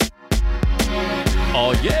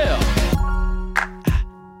Oh, yeah.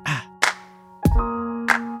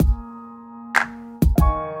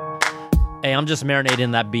 Hey, I'm just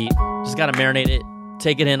marinating that beat. Just got to marinate it,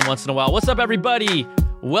 take it in once in a while. What's up, everybody?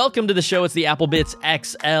 Welcome to the show. It's the Applebits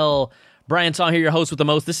XL. Brian Tong here, your host with the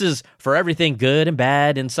most. This is for everything good and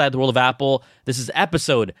bad inside the world of Apple. This is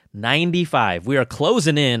episode 95. We are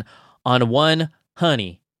closing in on one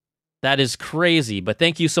honey. That is crazy, but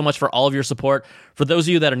thank you so much for all of your support. For those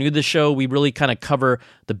of you that are new to the show, we really kind of cover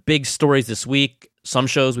the big stories this week. Some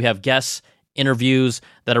shows we have guests, interviews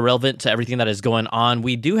that are relevant to everything that is going on.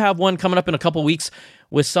 We do have one coming up in a couple weeks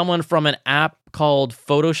with someone from an app called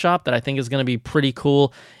Photoshop that I think is going to be pretty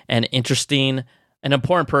cool and interesting, an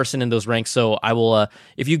important person in those ranks. So I will,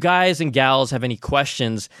 if you guys and gals have any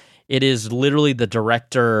questions, it is literally the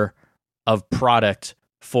director of product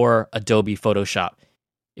for Adobe Photoshop.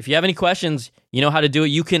 If you have any questions, you know how to do it.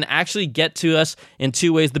 You can actually get to us in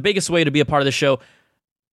two ways. The biggest way to be a part of the show,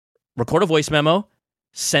 record a voice memo,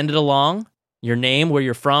 send it along, your name, where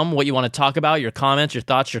you're from, what you want to talk about, your comments, your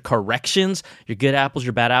thoughts, your corrections, your good apples,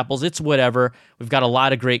 your bad apples. It's whatever. We've got a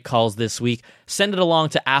lot of great calls this week. Send it along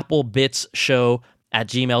to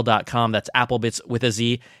applebitsshow@gmail.com. That's applebits with a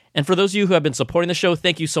Z. And for those of you who have been supporting the show,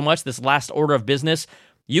 thank you so much. This last order of business,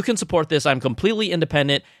 you can support this. I'm completely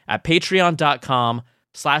independent at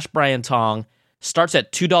patreon.com/Brian Tong. Starts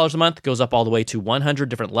at $2 a month, goes up all the way to 100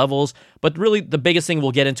 different levels. But really, the biggest thing,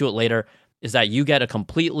 we'll get into it later, is that you get a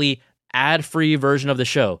completely ad-free version of the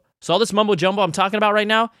show. So all this mumbo-jumbo I'm talking about right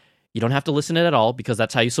now, you don't have to listen to it at all because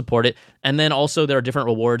that's how you support it. And then also there are different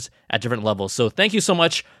rewards at different levels. So thank you so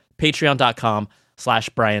much,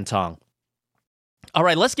 patreon.com/Brian Tong. All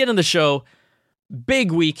right, let's get in the show.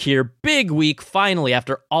 Big week here, big week. Finally,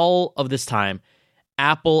 after all of this time,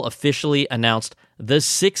 Apple officially announced the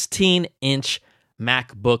 16-inch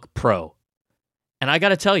MacBook Pro. And I got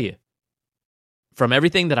to tell you, from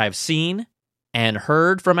everything that I've seen and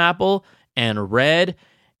heard from Apple and read,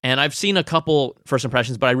 and I've seen a couple first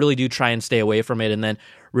impressions, but I really do try and stay away from it and then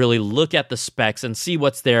really look at the specs and see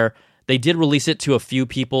what's there. They did release it to a few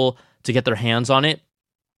people to get their hands on it.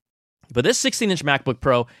 But this 16-inch MacBook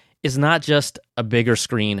Pro is not just a bigger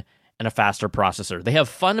screen and a faster processor. They have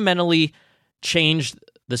fundamentally changed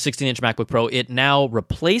the 16-inch MacBook Pro. It now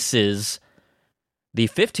replaces the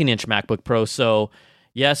 15-inch MacBook Pro. So,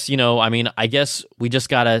 yes, I guess we just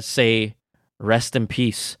got to say rest in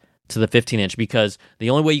peace to the 15-inch, because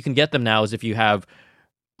the only way you can get them now is if you have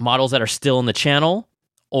models that are still in the channel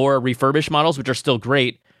or refurbished models, which are still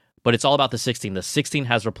great, but it's all about the 16. The 16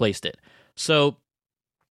 has replaced it. So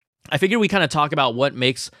I figured we kind of talk about what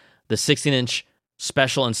makes the 16-inch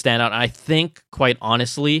special and stand out. And I think, quite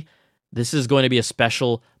honestly, this is going to be a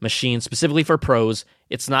special machine specifically for pros.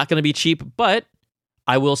 It's not going to be cheap, but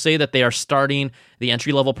I will say that they are starting the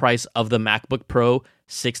entry-level price of the MacBook Pro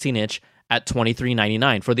 16-inch at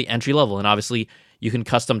 $23.99 for the entry level. And obviously, you can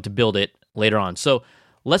custom to build it later on. So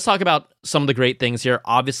let's talk about some of the great things here.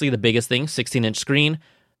 Obviously, the biggest thing, 16-inch screen,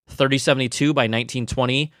 3072 by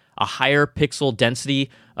 1920, a higher pixel density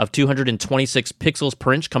of 226 pixels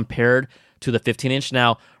per inch compared to the 15-inch.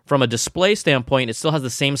 Now, from a display standpoint, it still has the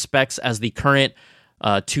same specs as the current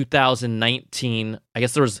 2019, I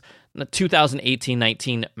guess there was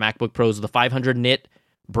 2018-19 MacBook Pros with the 500 nit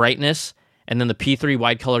brightness, and then the P3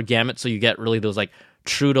 wide color gamut, so you get really those like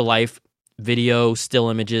true to life video still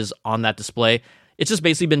images on that display. It's just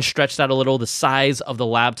basically been stretched out a little. The size of the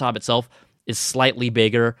laptop itself is slightly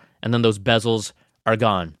bigger, and then those bezels are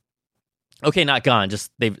gone. Okay, not gone,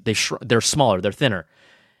 just they're smaller, they're thinner.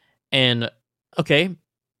 And okay,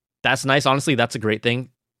 that's nice. Honestly, that's a great thing.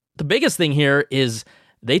 The biggest thing here is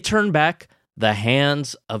they turn back the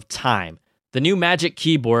hands of time. The new Magic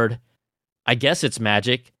Keyboard, I guess it's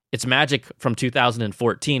magic. It's magic from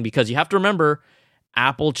 2014, because you have to remember,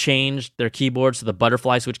 Apple changed their keyboards to the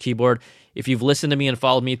butterfly switch keyboard. If you've listened to me and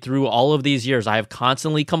followed me through all of these years, I have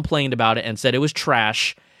constantly complained about it and said it was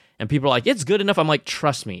trash. And people are like, it's good enough. I'm like,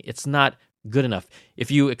 trust me, it's not good enough.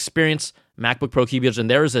 If you experience MacBook Pro keyboards, and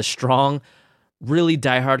there is a strong, really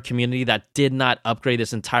diehard community that did not upgrade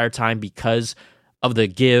this entire time because of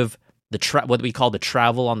the what we call the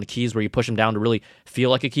travel on the keys, where you push them down to really feel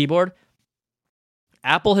like a keyboard.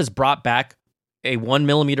 Apple has brought back a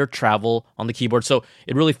 1mm travel on the keyboard, so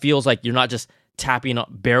it really feels like you're not just tapping,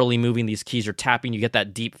 barely moving these keys. You're tapping, you get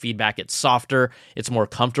that deep feedback. It's softer, it's more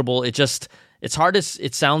comfortable. It's hard to,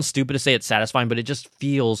 it sounds stupid to say it's satisfying, but it just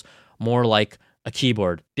feels more like a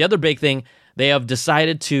keyboard. The other big thing, they have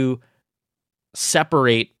decided to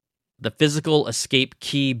separate the physical escape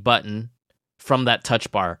key button from that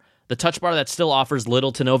touch bar. The touch bar that still offers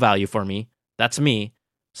little to no value for me. That's me.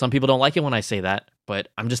 Some people don't like it when I say that, but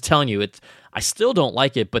I'm just telling you, I still don't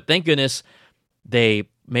like it, but thank goodness they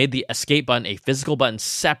made the escape button a physical button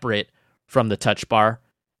separate from the touch bar.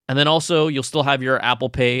 And then also, you'll still have your Apple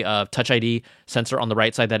Pay Touch ID sensor on the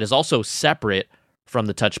right side that is also separate from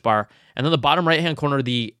the touch bar. And then the bottom right-hand corner,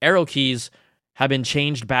 the arrow keys have been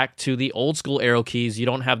changed back to the old school arrow keys. You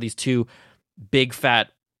don't have these two big,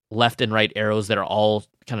 fat left and right arrows that are all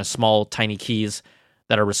kind of small, tiny keys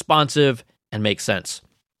that are responsive and make sense.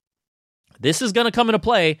 This is going to come into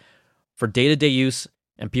play for day-to-day use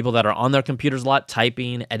and people that are on their computers a lot,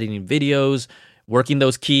 typing, editing videos, working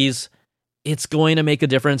those keys. It's going to make a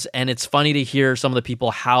difference, and it's funny to hear some of the people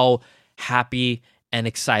how happy and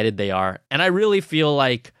excited they are. And I really feel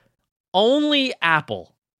like only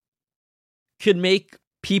Apple could make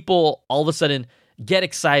people all of a sudden get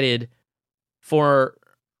excited for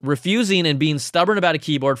refusing and being stubborn about a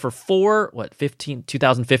keyboard for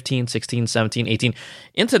 2015, 16, 17, 18,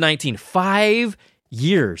 into 19, 5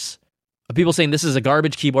 years of people saying this is a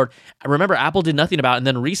garbage keyboard. I remember Apple did nothing about it, and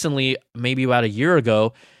then recently, maybe about a year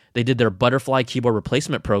ago, they did their butterfly keyboard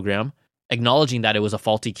replacement program, acknowledging that it was a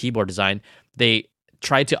faulty keyboard design. They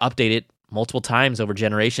tried to update it multiple times over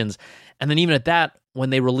generations. And then even at that, when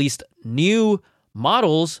they released new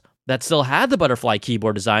models that still had the butterfly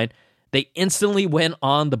keyboard design, they instantly went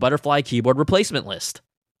on the butterfly keyboard replacement list.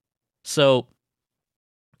 So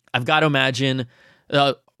I've got to imagine,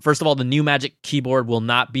 first of all, the new Magic Keyboard will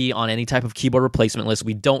not be on any type of keyboard replacement list.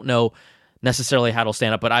 We don't know necessarily how it'll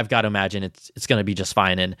stand up, but I've got to imagine it's going to be just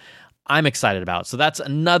fine, and I'm excited about it. So that's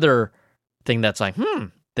another thing that's like,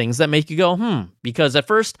 things that make you go, because at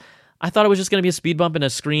first I thought it was just going to be a speed bump and a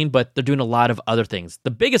screen, but they're doing a lot of other things. The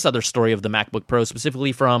biggest other story of the MacBook Pro,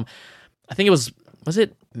 specifically from, I think it was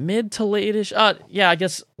it mid to late-ish? I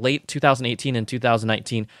guess late 2018 and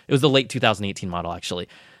 2019. It was the late 2018 model, actually.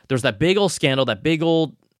 There was that big old scandal, that big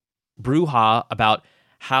old brouhaha about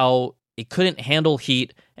how it couldn't handle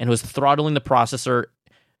heat and was throttling the processor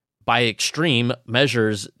by extreme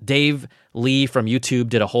measures. Dave Lee from YouTube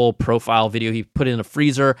did a whole profile video. He put it in a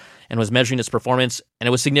freezer and was measuring its performance, and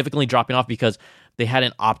it was significantly dropping off because they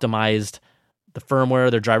hadn't optimized the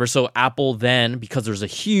firmware, their drivers. So Apple then, because there's a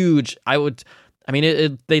huge,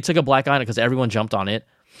 they took a black eye on it because everyone jumped on it.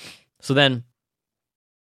 So then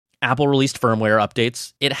Apple released firmware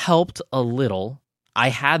updates. It helped a little. I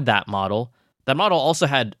had that model. That model also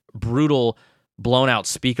had brutal blown out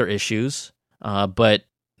speaker issues, but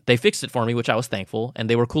they fixed it for me, which I was thankful, and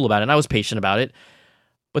they were cool about it, and I was patient about it.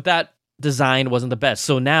 But that design wasn't the best.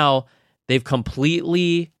 So now they've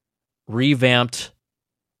completely revamped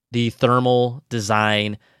the thermal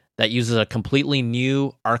design that uses a completely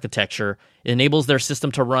new architecture. It enables their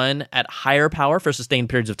system to run at higher power for sustained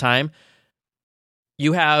periods of time.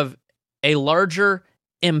 You have a larger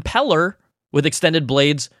impeller with extended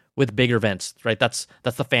blades with bigger vents, right? That's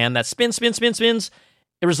the fan that spins.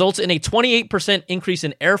 It results in a 28% increase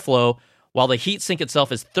in airflow, while the heatsink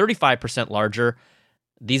itself is 35% larger.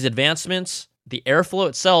 These advancements, the airflow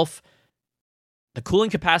itself, the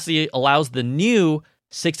cooling capacity allows the new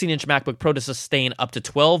 16-inch MacBook Pro to sustain up to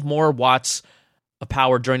 12 more watts of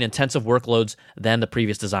power during intensive workloads than the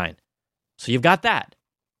previous design. So you've got that.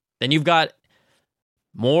 Then you've got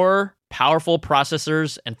more powerful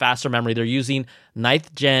processors and faster memory. They're using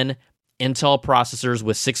 9th gen Intel processors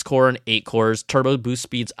with 6-core and 8 cores, turbo boost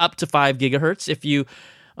speeds up to 5 gigahertz if you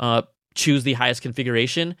choose the highest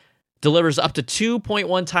configuration. Delivers up to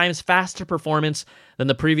 2.1 times faster performance than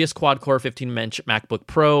the previous quad-core 15-inch MacBook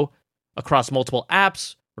Pro across multiple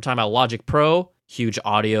apps. We're talking about Logic Pro, huge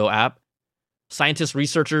audio app. Scientists,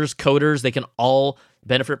 researchers, coders, they can all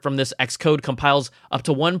benefit from this. Xcode compiles up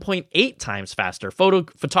to 1.8 times faster.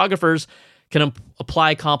 Photographers can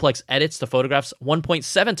apply complex edits to photographs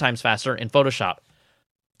 1.7 times faster in Photoshop.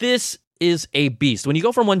 This is a beast. When you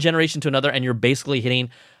go from one generation to another and you're basically hitting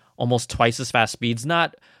almost twice as fast speeds,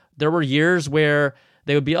 there were years where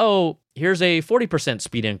they would be, here's a 40%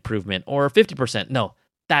 speed improvement or 50%. No,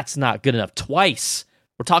 that's not good enough. Twice.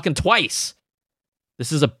 We're talking twice.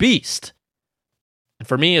 This is a beast. And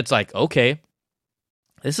for me, it's like, okay,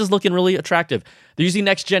 this is looking really attractive. They're using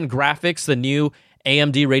next-gen graphics, the new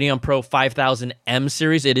AMD Radeon Pro 5000M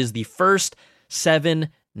series. It is the first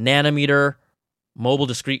 7-nanometer mobile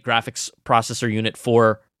discrete graphics processor unit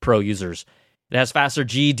for Pro users. It has faster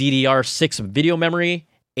GDDR6 video memory,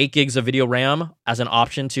 8 gigs of video RAM as an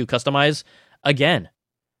option to customize. Again,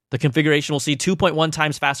 the configuration will see 2.1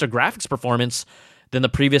 times faster graphics performance than the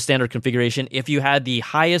previous standard configuration. If you had the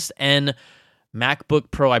highest end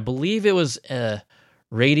MacBook Pro, I believe it was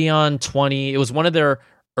Radeon 20. It was one of their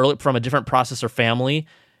early from a different processor family.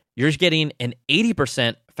 You're getting an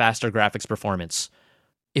 80% faster graphics performance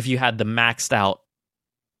if you had the maxed out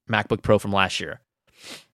MacBook Pro from last year.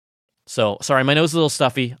 So, sorry, my nose is a little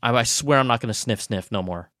stuffy. I swear I'm not going to sniff no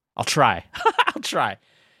more. I'll try. I'll try.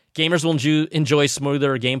 Gamers will enjoy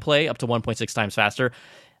smoother gameplay up to 1.6 times faster.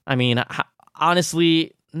 I mean,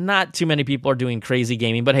 honestly, not too many people are doing crazy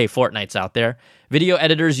gaming, but hey, Fortnite's out there. Video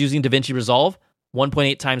editors using DaVinci Resolve,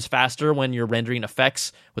 1.8 times faster when you're rendering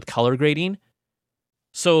effects with color grading.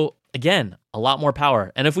 So, again, a lot more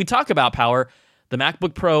power. And if we talk about power, the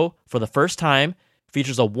MacBook Pro, for the first time,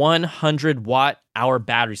 features a 100 watt-hour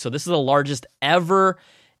battery. So this is the largest ever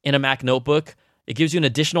in a Mac notebook. It gives you an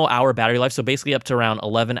additional hour battery life, so basically up to around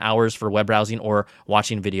 11 hours for web browsing or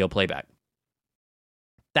watching video playback.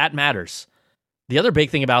 That matters. The other big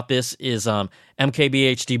thing about this is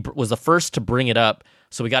MKBHD was the first to bring it up,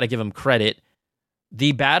 so we got to give them credit.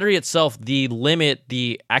 The battery itself, the limit,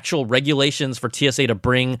 the actual regulations for TSA to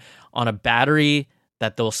bring on a battery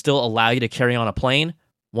that they'll still allow you to carry on a plane,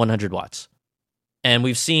 100 watts. And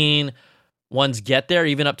we've seen ones get there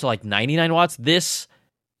even up to like 99 watts. This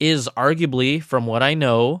is arguably, from what I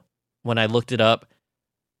know, when I looked it up,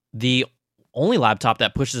 the only laptop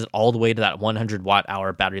that pushes it all the way to that 100 watt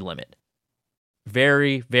hour battery limit.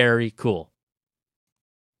 Very, very cool.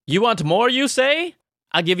 You want more, you say?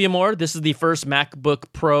 I'll give you more. This is the first MacBook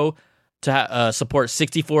Pro to support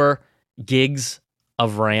 64 gigs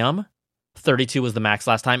of RAM. 32 was the max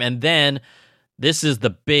last time. And then this is the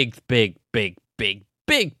big thing.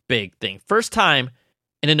 First time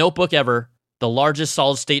in a notebook ever, the largest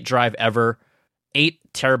solid state drive ever, 8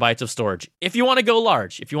 terabytes of storage. If you want to go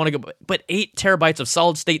large, but 8 terabytes of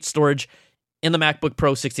solid state storage in the MacBook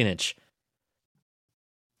Pro 16-inch.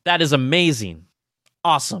 That is amazing.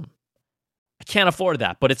 Awesome. I can't afford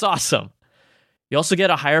that, but it's awesome. You also get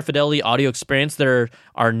a higher fidelity audio experience.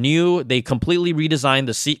 They completely redesigned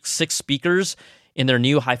the 6 speakers in their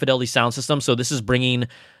new high fidelity sound system. So this is bringing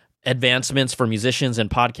advancements for musicians and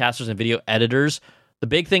podcasters and video editors. The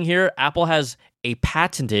big thing here, Apple has a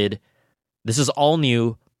patented, this is all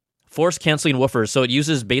new, force canceling woofers. So it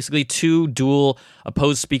uses basically 2 dual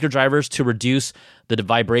opposed speaker drivers to reduce the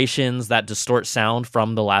vibrations that distort sound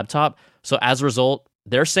from the laptop. So as a result,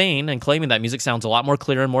 they're saying and claiming that music sounds a lot more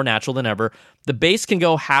clear and more natural than ever. The bass can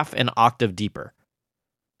go half an octave deeper.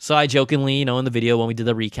 So I jokingly, in the video when we did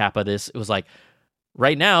the recap of this, it was like,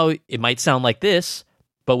 right now, it might sound like this,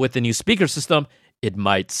 but with the new speaker system, it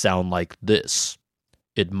might sound like this.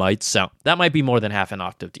 That might be more than half an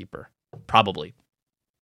octave deeper. Probably.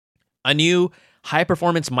 A new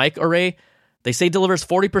high-performance mic array, they say delivers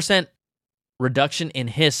 40% reduction in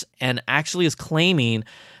hiss and actually is claiming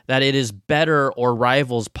that it is better or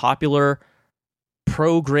rivals popular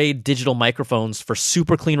pro-grade digital microphones for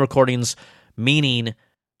super clean recordings, meaning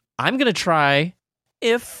I'm going to try,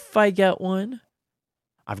 if I get one,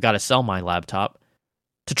 I've got to sell my laptop,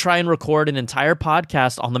 to try and record an entire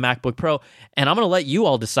podcast on the MacBook Pro, and I'm going to let you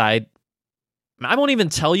all decide. I won't even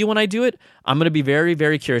tell you when I do it. I'm going to be very,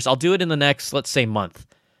 very curious. I'll do it in the next, let's say, month.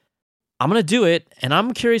 I'm going to do it, and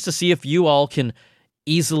I'm curious to see if you all can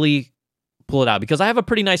easily pull it out, because I have a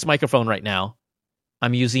pretty nice microphone right now.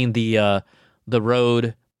 I'm using the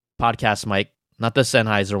Rode podcast mic, not the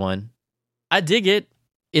Sennheiser one. I dig it.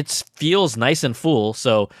 It feels nice and full,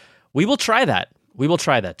 so we will try that.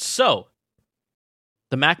 So,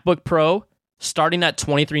 the MacBook Pro, starting at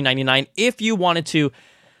 $23.99. If you wanted to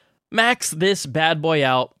max this bad boy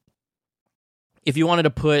out, if you wanted to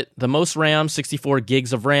put the most RAM, 64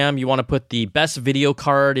 gigs of RAM, you want to put the best video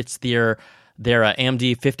card, it's their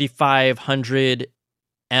AMD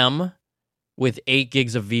 5500M with 8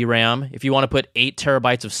 gigs of VRAM. If you want to put 8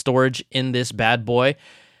 terabytes of storage in this bad boy,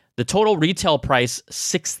 the total retail price,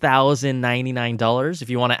 $6,099. If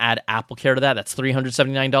you want to add AppleCare to that, that's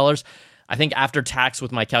 $379. I think after tax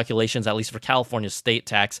with my calculations, at least for California state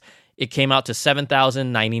tax, it came out to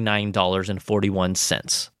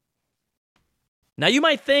 $7,099.41. Now you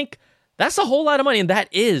might think that's a whole lot of money, and that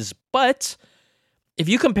is, but if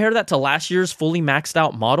you compare that to last year's fully maxed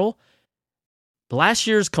out model, last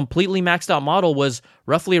year's completely maxed out model was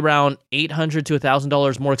roughly around $800 to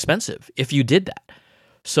 $1,000 more expensive if you did that.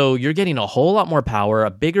 So you're getting a whole lot more power,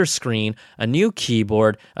 a bigger screen, a new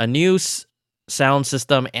keyboard, a new sound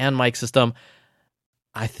system and mic system.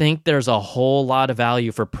 I think there's a whole lot of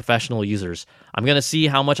value for professional users. I'm going to see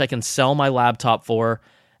how much I can sell my laptop for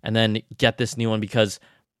and then get this new one, because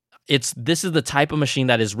this is the type of machine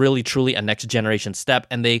that is really truly a next generation step.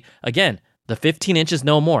 And the 15 inches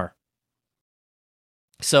no more.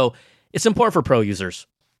 So it's important for pro users.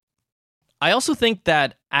 I also think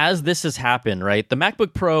that as this has happened, right, the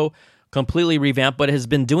MacBook Pro completely revamped, but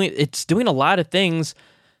it's doing a lot of things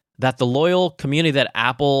that the loyal community that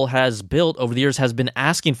Apple has built over the years has been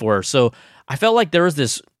asking for. So I felt like there was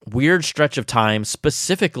this weird stretch of time,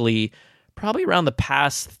 specifically probably around the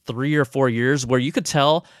past 3 or 4 years, where you could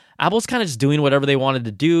tell Apple's kind of just doing whatever they wanted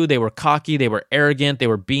to do. They were cocky, they were arrogant, they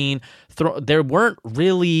were they weren't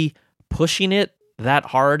really pushing it that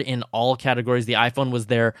hard in all categories. The iPhone was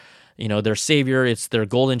their savior. It's their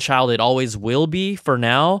golden child. It always will be for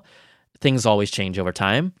now. Things always change over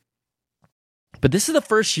time. But this is the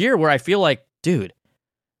first year where I feel like, dude,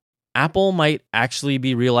 Apple might actually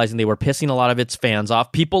be realizing they were pissing a lot of its fans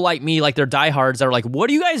off. People like me, like they're diehards that are like, what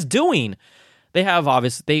are you guys doing? They have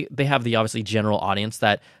they have the obviously general audience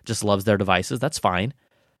that just loves their devices. That's fine.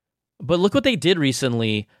 But look what they did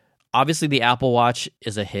recently. Obviously, the Apple Watch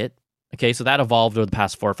is a hit. Okay, so that evolved over the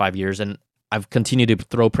past 4 or 5 years, and I've continued to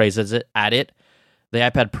throw praises at it. The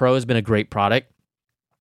iPad Pro has been a great product.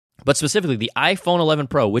 But specifically, the iPhone 11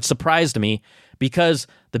 Pro, which surprised me because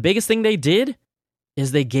the biggest thing they did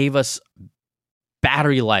is they gave us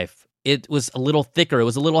battery life. It was a little thicker. It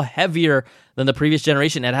was a little heavier than the previous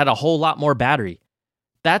generation. It had a whole lot more battery.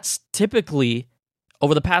 That's typically,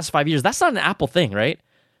 over the past 5 years, that's not an Apple thing, right?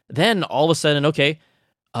 Then all of a sudden, okay,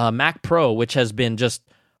 Mac Pro, which has been just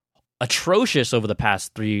atrocious over the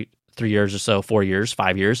past 3 years or so, 4 years,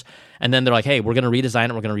 5 years. And then they're like, hey, we're going to redesign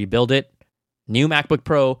it. We're going to rebuild it. New MacBook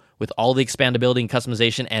Pro with all the expandability and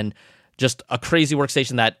customization and just a crazy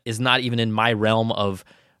workstation that is not even in my realm of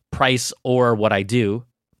price or what I do,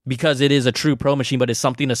 because it is a true pro machine, but it's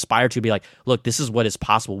something to aspire to be like, look, this is what is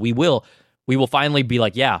possible. We will finally be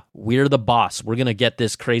like, yeah, we're the boss. We're going to get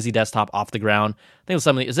this crazy desktop off the ground. I think it was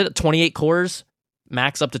something, is it 28 cores?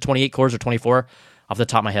 Max up to 28 cores or 24? Off the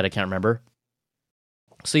top of my head, I can't remember.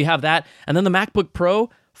 So you have that. And then the MacBook Pro,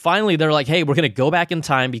 finally, they're like, hey, we're going to go back in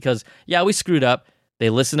time because, yeah, we screwed up. They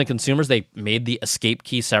listened to consumers. They made the escape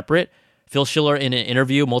key separate. Phil Schiller, in an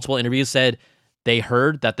interview, multiple interviews, said they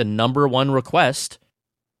heard that the number one request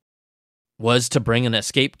was to bring an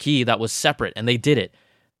escape key that was separate, and they did it.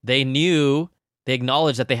 They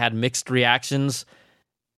acknowledged that they had mixed reactions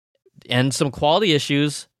and some quality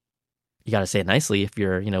issues. You got to say it nicely if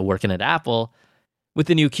you're, working at Apple with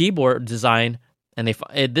the new keyboard design. And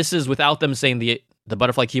this is without them saying the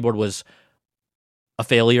butterfly keyboard was a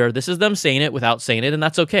failure. This is them saying it without saying it, and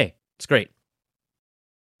that's okay. It's great.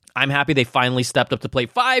 I'm happy they finally stepped up to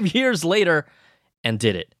plate 5 years later and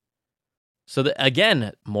did it. So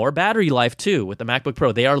again, more battery life too with the MacBook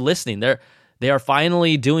Pro. They are listening. They are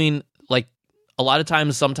finally doing, like, a lot of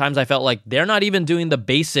times, sometimes I felt like they're not even doing the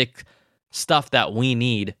basic stuff that we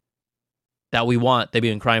need, that we want, they've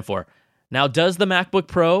been crying for. Now, does the MacBook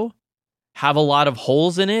Pro have a lot of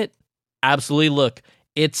holes in it? Absolutely. Look,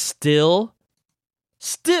 it's still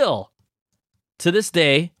to this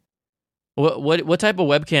day, what type of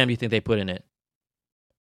webcam do you think they put in it?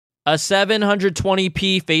 A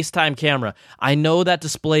 720p FaceTime camera. I know that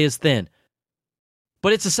display is thin,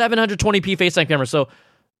 but it's a 720p FaceTime camera. So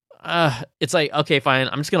it's like, okay, fine.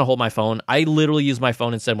 I'm just going to hold my phone. I literally use my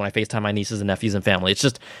phone instead when I FaceTime my nieces and nephews and family. It's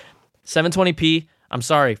just 720p. I'm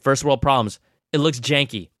sorry. First world problems. It looks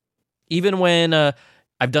janky. Even when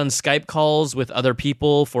I've done Skype calls with other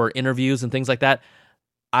people for interviews and things like that,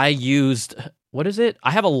 I used, what is it?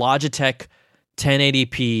 I have a Logitech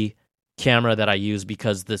 1080p camera that I use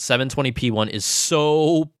because the 720p one is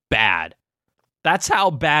so bad. That's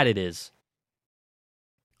how bad it is.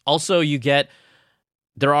 Also, this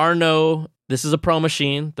is a pro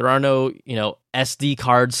machine. There are no, SD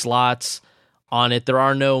card slots on it. There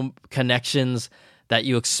are no connections that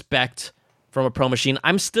you expect from a pro machine.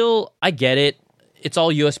 I get it. It's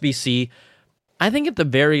all USB-C. I think at the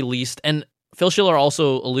very least, and Phil Schiller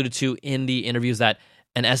also alluded to in the interviews that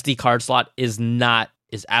an SD card slot is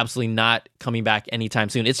absolutely not coming back anytime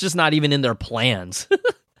soon. It's just not even in their plans.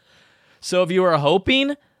 So if you were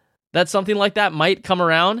hoping that something like that might come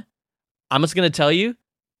around, I'm just going to tell you,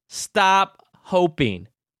 stop hoping.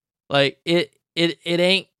 Like, it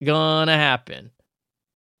ain't gonna happen.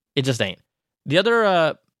 It just ain't. The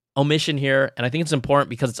other omission here, and I think it's important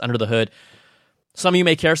because it's under the hood, some of you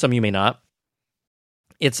may care, some of you may not.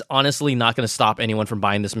 It's honestly not going to stop anyone from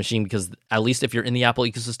buying this machine because at least if you're in the Apple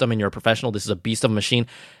ecosystem and you're a professional, this is a beast of a machine.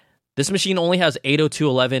 This machine only has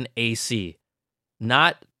 802.11ac,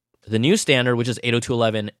 not the new standard, which is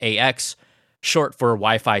 802.11ax, short for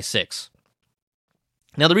Wi-Fi 6.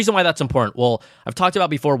 Now, the reason why that's important, well, I've talked about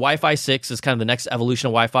before, Wi-Fi 6 is kind of the next evolution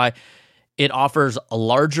of Wi-Fi. It offers a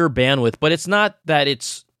larger bandwidth, but it's not that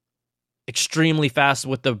it's extremely fast.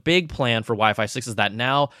 With the big plan for Wi-Fi 6 is that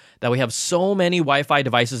now that we have so many Wi-Fi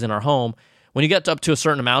devices in our home, when you get up to a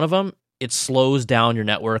certain amount of them, it slows down your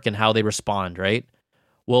network and how they respond, right?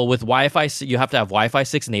 Well, with Wi-Fi, you have to have Wi-Fi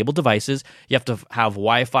 6 enabled devices. You have to have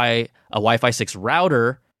a Wi-Fi 6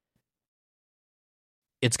 router.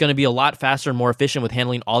 it's going to be a lot faster and more efficient with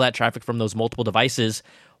handling all that traffic from those multiple devices.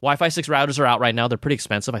 Wi-Fi 6 routers are out right now. They're pretty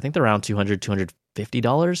expensive. I think they're around $200,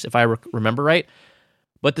 $250 if I remember right.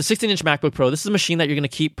 But the 16-inch MacBook Pro, this is a machine that you're going to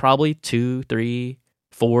keep probably 2, 3,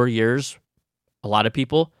 4 years. A lot of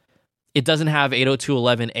people. It doesn't have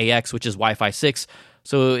 802.11ax, which is Wi-Fi 6,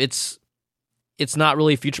 so it's not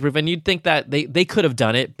really future-proof. And you'd think that they could have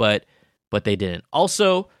done it, but they didn't.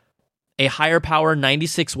 Also, a higher power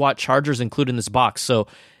 96-watt charger is included in this box, so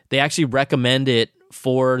they actually recommend it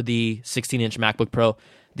for the 16-inch MacBook Pro.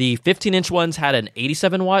 The 15-inch ones had an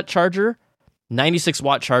 87-watt charger.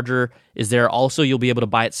 96-watt charger is there. Also, you'll be able to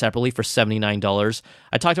buy it separately for $79.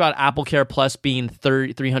 I talked about Apple Care Plus being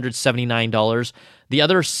 $379. The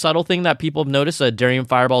other subtle thing that people have noticed, Darian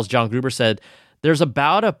Fireball's John Gruber said, there's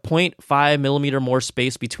about a 0.5 millimeter more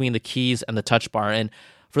space between the keys and the touch bar. And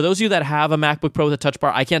for those of you that have a MacBook Pro with a touch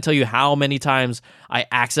bar, I can't tell you how many times I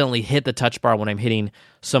accidentally hit the touch bar when I'm hitting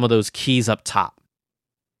some of those keys up top.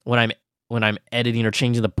 When I'm editing or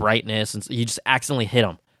changing the brightness, and you just accidentally hit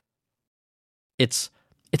them. It's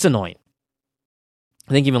annoying.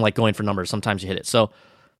 I think even like going for numbers, sometimes you hit it. So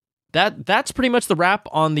that's pretty much the wrap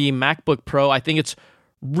on the MacBook Pro. I think it's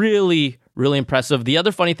really, really impressive. The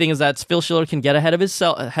other funny thing is that Phil Schiller can get ahead of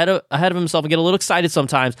himself and get a little excited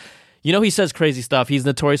sometimes. You know, he says crazy stuff. He's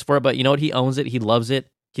notorious for it, but you know what? He owns it. He loves it.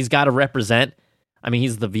 He's got to represent. I mean,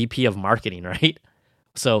 he's the VP of marketing, right?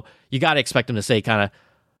 So you got to expect him to say kind of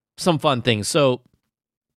some fun things. So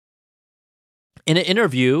in an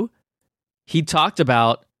interview, he talked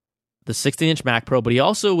about the 16-inch Mac Pro, but he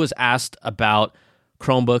also was asked about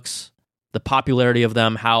Chromebooks, the popularity of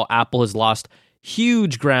them, how Apple has lost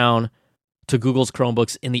huge ground to Google's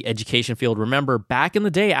Chromebooks in the education field. Remember, back in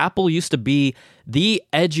the day, Apple used to be the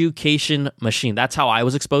education machine. That's how I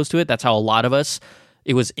was exposed to it. That's how a lot of us,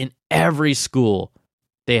 it was in every school.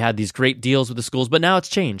 They had these great deals with the schools, but now it's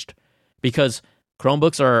changed because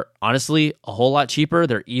Chromebooks are honestly a whole lot cheaper.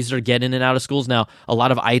 They're easier to get in and out of schools. Now, a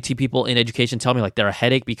lot of IT people in education tell me like they're a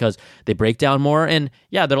headache because they break down more. And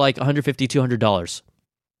yeah, they're like $150, $200.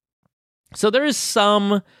 So there is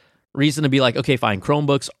some reason to be like, okay, fine,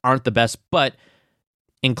 Chromebooks aren't the best, but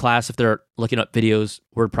in class, if they're looking up videos,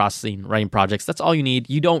 word processing, writing projects, that's all you need.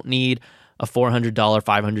 You don't need a $400,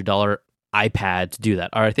 $500 iPad to do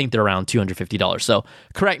that. Or I think they're around $250. So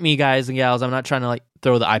correct me, guys and gals. I'm not trying to like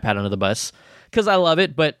throw the iPad under the bus because I love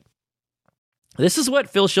it, but this is what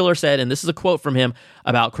Phil Schiller said, and this is a quote from him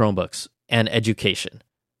about Chromebooks and education.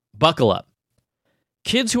 Buckle up.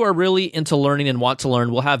 Kids who are really into learning and want to learn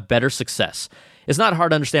will have better success. It's not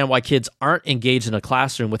hard to understand why kids aren't engaged in a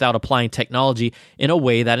classroom without applying technology in a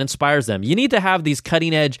way that inspires them. You need to have these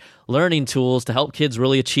cutting-edge learning tools to help kids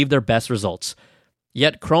really achieve their best results.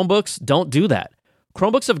 Yet Chromebooks don't do that.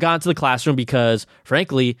 Chromebooks have gone to the classroom because,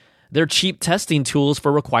 frankly, they're cheap testing tools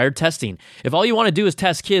for required testing. If all you want to do is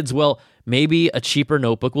test kids, well, maybe a cheaper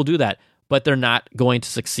notebook will do that, but they're not going to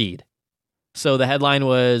succeed. So the headline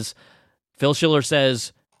was, Phil Schiller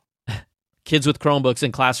says, kids with Chromebooks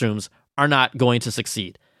in classrooms are not going to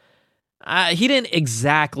succeed. He didn't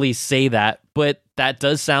exactly say that, but that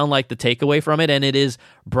does sound like the takeaway from it, and it is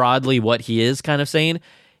broadly what he is kind of saying.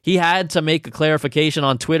 He had to make a clarification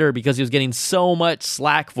on Twitter because he was getting so much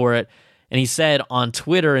slack for it. And he said on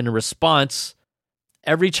Twitter in response,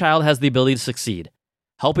 every child has the ability to succeed.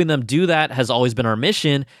 Helping them do that has always been our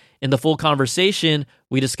mission. In the full conversation,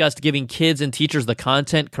 we discussed giving kids and teachers the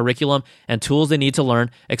content, curriculum, and tools they need to learn,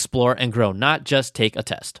 explore, and grow, not just take a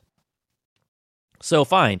test. So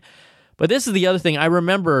fine. But this is the other thing. I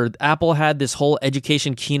remember Apple had this whole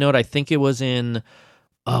education keynote. I think it was in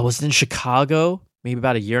Chicago, maybe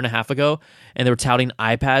about a year and a half ago, and they were touting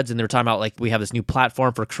iPads, and they were talking about like we have this new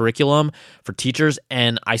platform for curriculum for teachers,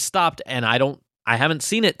 and I stopped, and I haven't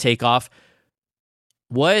seen it take off.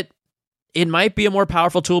 It might be a more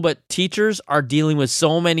powerful tool, but teachers are dealing with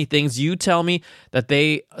so many things. You tell me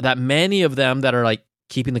that many of them that are like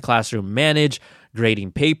keeping the classroom managed,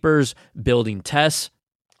 grading papers, building tests,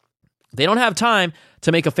 they don't have time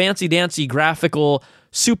to make a fancy-dancy graphical,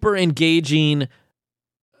 super engaging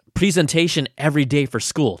presentation every day for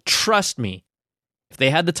school. Trust me. If they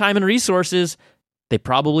had the time and resources, they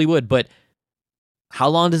probably would. But how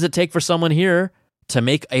long does it take for someone here to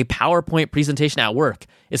make a PowerPoint presentation at work?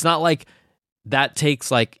 It's not like that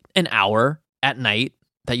takes like an hour at night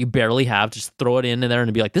that you barely have. Just throw it in there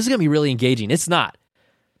and be like, this is going to be really engaging. It's not.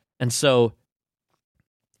 And so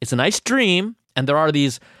it's a nice dream. And there are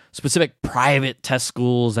these specific private test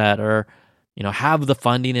schools that are, have the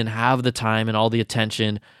funding and have the time and all the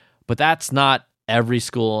attention. But that's not every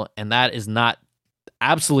school, and that is not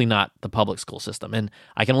Absolutely not the public school system. And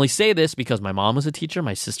I can only say this because my mom was a teacher,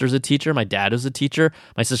 my sister's a teacher, my dad is a teacher,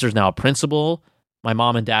 my sister's now a principal. My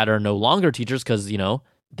mom and dad are no longer teachers because,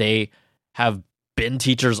 they have been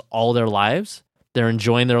teachers all their lives. They're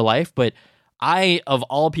enjoying their life. But I, of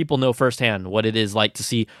all people, know firsthand what it is like to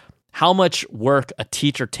see how much work a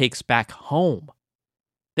teacher takes back home.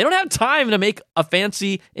 They don't have time to make a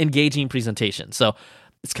fancy, engaging presentation. So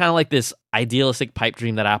it's kind of like this idealistic pipe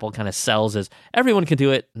dream that Apple kind of sells as everyone can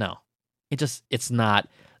do it. No, it's not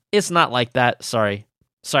like that. Sorry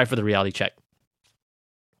for the reality check.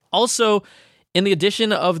 Also, in the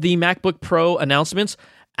addition of the MacBook Pro announcements,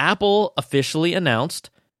 Apple officially announced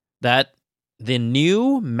that the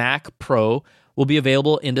new Mac Pro will be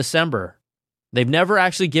available in December. They've never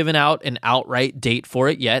actually given out an outright date for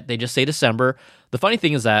it yet. They just say December. The funny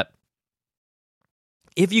thing is that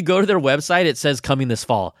if you go to their website, it says coming this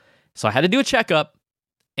fall. So I had to do a checkup.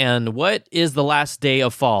 And what is the last day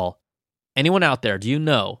of fall? Anyone out there, do you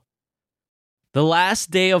know? The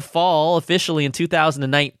last day of fall officially in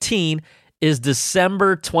 2019 is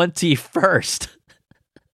December 21st.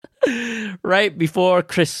 Right before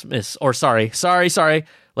Christmas. Or sorry.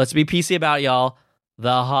 Let's be PC about it, y'all.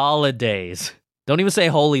 The holidays. Don't even say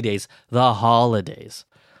holy days. The holidays.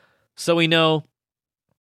 So we know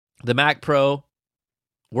the Mac Pro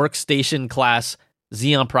workstation class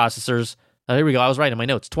Xeon processors. Oh, here we go. I was right in my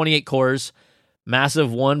notes. 28 cores, massive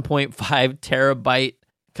 1.5 terabyte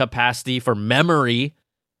capacity for memory,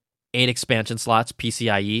 8 expansion slots,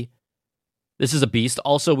 PCIe. This is a beast.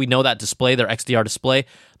 Also, we know that display, their XDR display.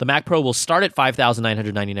 The Mac Pro will start at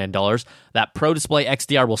 $5,999. That Pro Display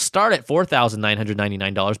XDR will start at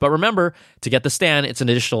 $4,999. But remember, to get the stand, it's an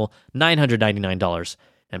additional $999.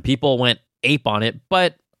 And people went ape on it.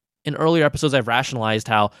 But in earlier episodes, I've rationalized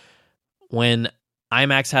how when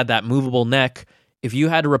iMacs had that movable neck, if you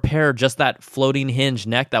had to repair just that floating hinge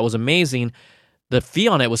neck, that was amazing. The fee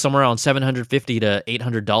on it was somewhere around $750 to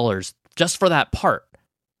 $800 just for that part.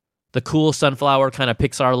 The cool sunflower kind of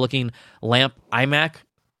Pixar-looking lamp iMac,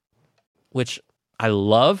 which I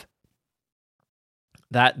love,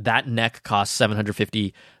 that neck costs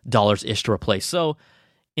 $750-ish to replace. So,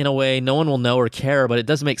 in a way, no one will know or care, but it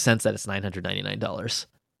does make sense that it's $999.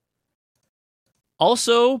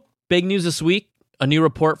 Also, big news this week, a new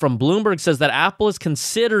report from Bloomberg says that Apple is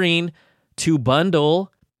considering to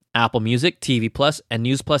bundle Apple Music, TV Plus, and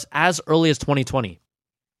News Plus as early as 2020.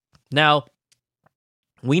 Now,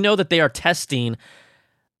 we know that they are testing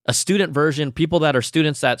a student version. People that are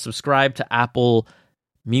students that subscribe to Apple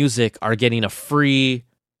Music are getting a free,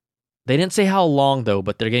 they didn't say how long though,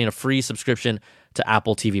 but they're getting a free subscription to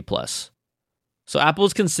Apple TV Plus. So Apple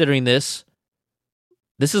is considering this.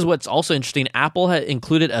 This is what's also interesting. Apple had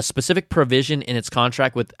included a specific provision in its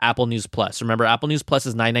contract with Apple News Plus. Remember, Apple News Plus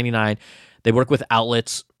is $9.99. They work with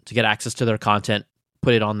outlets to get access to their content,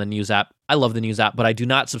 put it on the News app. I love the News app, but I do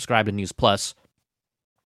not subscribe to News Plus.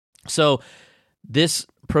 So this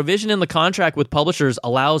provision in the contract with publishers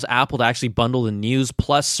allows Apple to actually bundle the News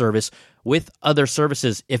Plus service with other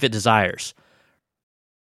services if it desires.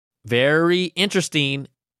 Very interesting.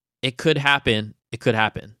 It could happen.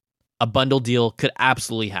 A bundle deal could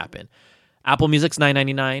absolutely happen. Apple Music's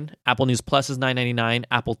 $9.99. Apple News Plus is $9.99.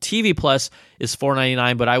 Apple TV Plus is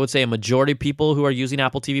 $4.99. But I would say a majority of people who are using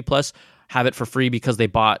Apple TV Plus have it for free because they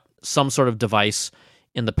bought some sort of device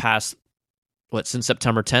in the past, since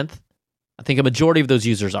September 10th? I think a majority of those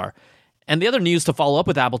users are. And the other news to follow up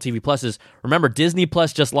with Apple TV Plus is, remember, Disney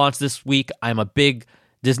Plus just launched this week. I'm a big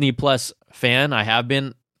Disney Plus fan. I have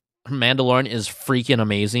been. Mandalorian is freaking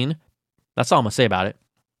amazing. That's all I'm going to say about it.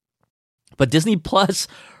 But Disney Plus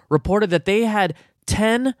reported that they had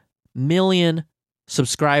 10 million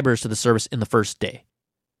subscribers to the service in the first day.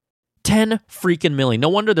 10 freaking million. No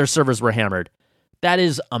wonder their servers were hammered. That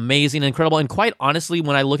is amazing, incredible. And quite honestly,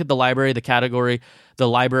 when I look at the library, the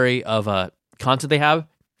library of content they have,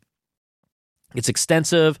 it's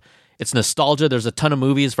extensive. It's nostalgia. There's a ton of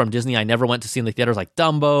movies from Disney I never went to see in the theaters, like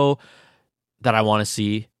Dumbo, that I want to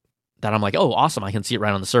see. That I'm like, oh, awesome! I can see it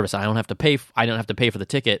right on the service. I don't have to pay for the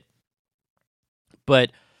ticket.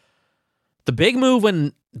 But the big move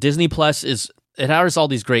when Disney Plus it has all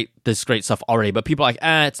this great stuff already, but people are like,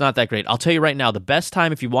 it's not that great. I'll tell you right now, the best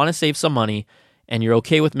time if you want to save some money and you're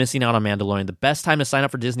okay with missing out on Mandalorian, the best time to sign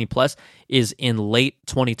up for Disney Plus is in late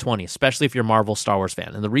 2020, especially if you're a Marvel Star Wars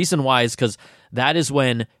fan. And the reason why is because that is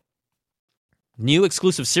when new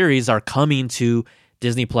exclusive series are coming to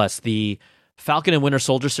Disney Plus. The Falcon and Winter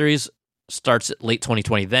Soldier series starts at late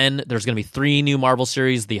 2020. Then there's going to be 3 new Marvel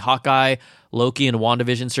series, the Hawkeye, Loki, and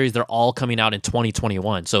WandaVision series. They're all coming out in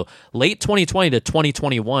 2021. So late 2020 to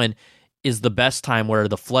 2021 is the best time where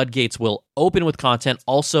the floodgates will open with content.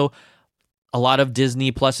 Also, a lot of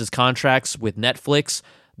Disney Plus's contracts with Netflix,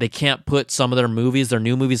 they can't put some of their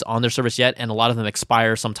new movies on their service yet, and a lot of them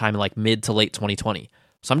expire sometime in like mid to late 2020.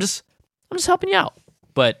 So I'm just helping you out.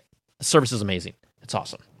 But the service is amazing. It's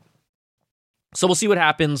awesome. So we'll see what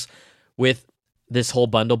happens with this whole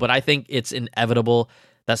bundle, but I think it's inevitable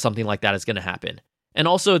that something like that is going to happen. And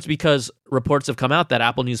also it's because reports have come out that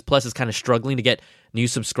Apple News Plus is kind of struggling to get new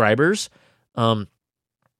subscribers.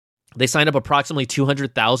 They signed up approximately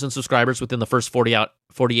 200,000 subscribers within the first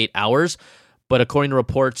 48 hours, but according to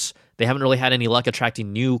reports, they haven't really had any luck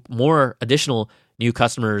attracting more additional new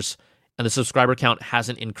customers, and the subscriber count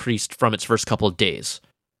hasn't increased from its first couple of days.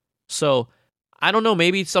 So I don't know,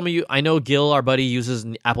 maybe some of you, I know Gil, our buddy, uses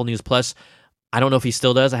Apple News Plus. I don't know if he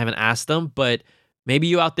still does. I haven't asked him, but maybe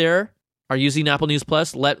you out there are using Apple News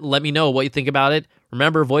Plus. Let me know what you think about it.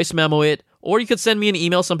 Remember, voice memo it, or you could send me an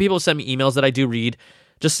email. Some people send me emails that I do read.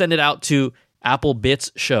 Just send it out to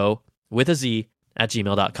applebitsshow with a Z at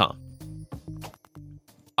gmail.com.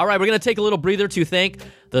 All right, we're going to take a little breather to thank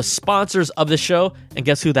the sponsors of the show. And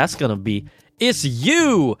guess who that's going to be? It's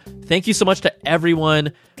you. Thank you so much to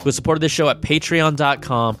everyone who has supported this show at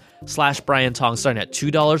patreon.com/Brian Tong, starting at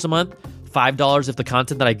 $2 a month, $5 if the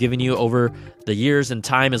content that I've given you over the years and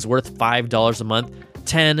time is worth $5 a month,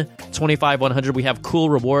 10, 25, 100. We have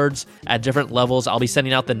cool rewards at different levels. I'll be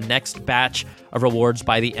sending out the next batch of rewards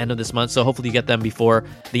by the end of this month, so hopefully you get them before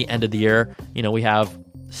the end of the year. You know, we have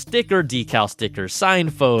decal stickers,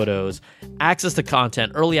 signed photos, access to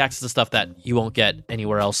content, early access to stuff that you won't get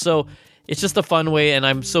anywhere else. So it's just a fun way, and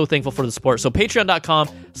I'm so thankful for the support. So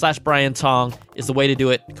patreon.com/Brian Tong is the way to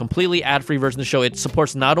do it. Completely ad-free version of the show. It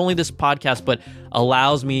supports not only this podcast, but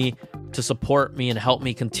allows me to support me and help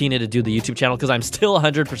me continue to do the YouTube channel, because I'm still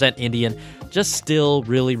 100% Indian, just still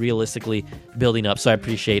really realistically building up. So I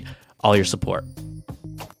appreciate all your support.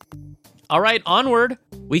 All right, onward.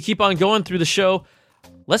 We keep on going through the show.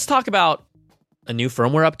 Let's talk about a new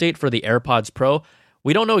firmware update for the AirPods Pro.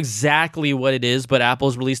 We don't know exactly what it is, but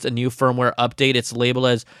Apple's released a new firmware update. It's labeled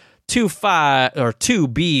as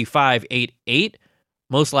 2B588.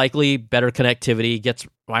 Most likely better connectivity,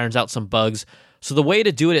 irons out some bugs. So the way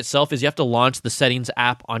to do it itself is you have to launch the settings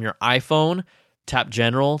app on your iPhone, tap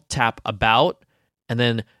General, tap About, and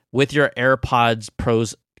then with your AirPods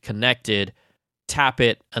Pros connected, tap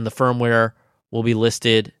it, and the firmware will be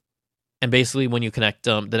listed. And basically when you connect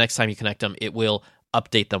them, the next time you connect them, it will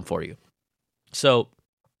update them for you. So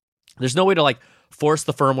there's no way to force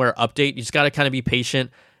the firmware update. You just got to kind of be patient,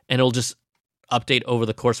 and it'll just update over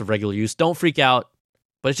the course of regular use. Don't freak out,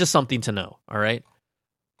 but it's just something to know, all right?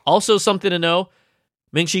 Also something to know,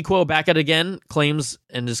 Ming-Chi Kuo back at it again, claims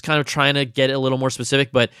and is kind of trying to get it a little more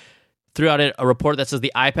specific, but threw out a report that says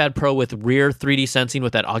the iPad Pro with rear 3D sensing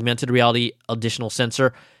with that augmented reality additional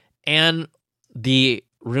sensor and the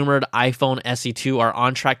rumored iPhone SE2 are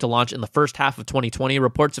on track to launch in the first half of 2020.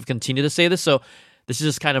 Reports have continued to say this, so this is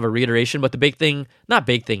just kind of a reiteration, but the big thing, not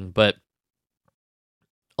big thing, but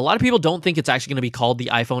a lot of people don't think it's actually going to be called the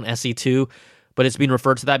iPhone SE2, but it's being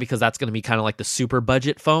referred to that because that's going to be kind of like the super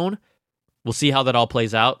budget phone. We'll see how that all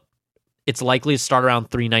plays out. It's likely to start around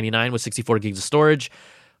 $399 with 64 gigs of storage.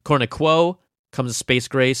 According to Kuo, comes in space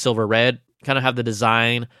gray, silver red, kind of have the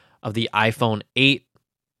design of the iPhone 8.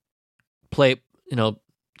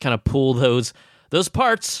 Kind of pull those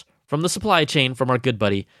parts from the supply chain from our good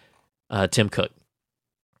buddy, Tim Cook.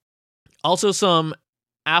 Also, some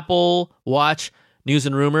Apple Watch news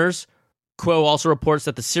and rumors. Kuo also reports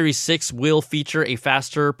that the Series 6 will feature a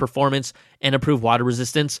faster performance and improved water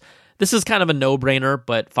resistance. This is kind of a no-brainer,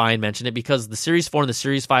 but fine, mention it, because the Series 4 and the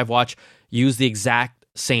Series 5 watch use the exact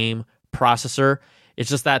same processor. It's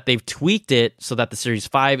just that they've tweaked it so that the Series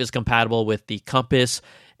 5 is compatible with the compass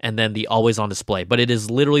and then the always-on display. But it is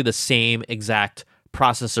literally the same exact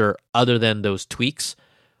processor other than those tweaks.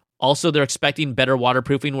 Also, they're expecting better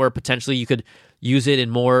waterproofing where potentially you could use it in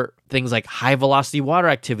more things like high-velocity water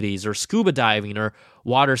activities or scuba diving or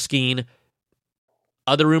water skiing.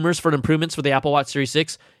 Other rumors for improvements for the Apple Watch Series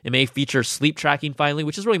 6, it may feature sleep tracking finally,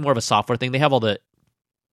 which is really more of a software thing. They have all the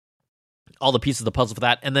pieces of the puzzle for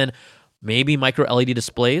that. And then maybe micro LED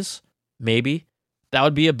displays, maybe. That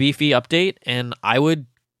would be a beefy update, and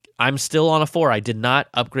I'm still on a 4. I did not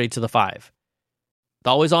upgrade to the 5. The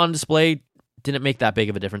always-on display didn't make that big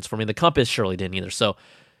of a difference for me. The compass surely didn't either. So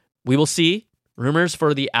we will see. Rumors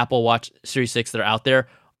for the Apple Watch Series 6 that are out there.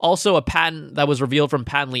 Also, a patent that was revealed from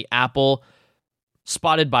Patently Apple,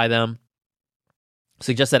 spotted by them,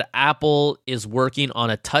 suggests that Apple is working on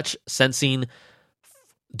a touch sensing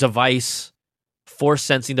device, force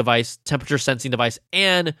sensing device, temperature sensing device,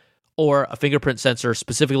 and or a fingerprint sensor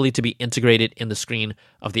specifically to be integrated in the screen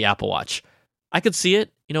of the Apple Watch. I could see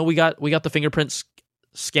it. We got the fingerprint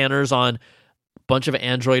scanners on a bunch of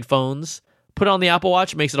Android phones. Put it on the Apple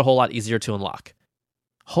Watch, makes it a whole lot easier to unlock.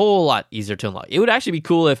 Whole lot easier to unlock. It would actually be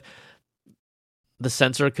cool if the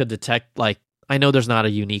sensor could detect, like, I know there's not a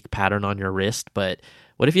unique pattern on your wrist, but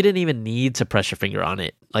what if you didn't even need to press your finger on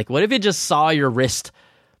it? Like, what if it just saw your wrist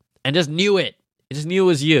and just knew it? It just knew it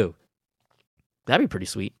was you. That'd be pretty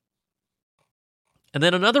sweet. And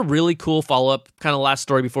then another really cool follow-up, kind of last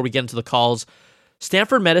story before we get into the calls.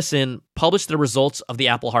 Stanford Medicine published the results of the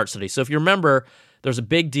Apple Heart Study. So if you remember, there's a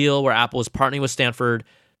big deal where Apple was partnering with Stanford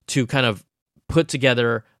to kind of put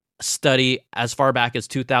together a study as far back as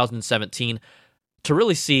 2017 to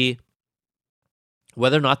really see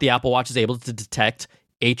whether or not the Apple Watch is able to detect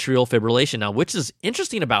atrial fibrillation. Now, which is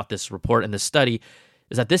interesting about this report and this study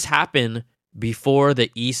is that this happened before the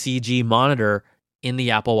ECG monitor in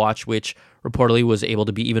the Apple Watch, which reportedly was able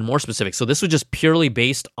to be even more specific. So this was just purely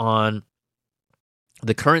based on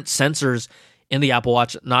the current sensors in the Apple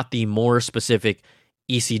Watch, not the more specific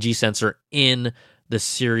ECG sensor in the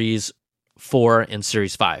Series 4 and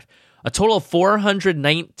Series 5. A total of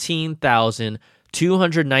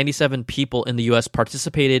 419,297 people in the U.S.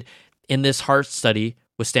 participated in this heart study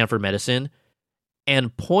with Stanford Medicine,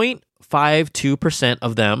 and 0.52%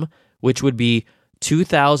 of them, which would be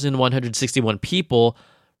 2,161 people,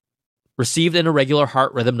 received an irregular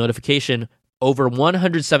heart rhythm notification over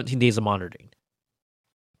 117 days of monitoring.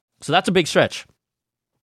 So that's a big stretch.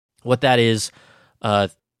 What that is, 4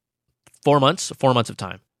 months of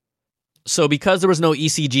time. So because there was no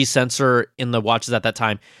ECG sensor in the watches at that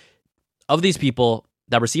time, of these people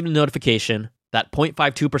that received a notification, that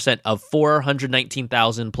 0.52% of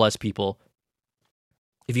 419,000 plus people,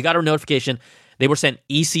 if you got a notification, they were sent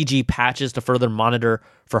ECG patches to further monitor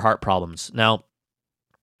for heart problems. Now,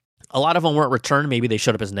 a lot of them weren't returned. Maybe they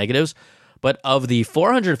showed up as negatives. But of the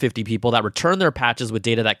 450 people that returned their patches with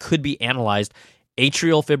data that could be analyzed,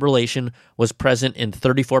 atrial fibrillation was present in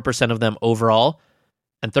 34% of them overall,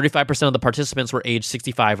 and 35% of the participants were age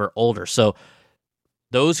 65 or older. So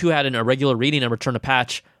those who had an irregular reading and returned a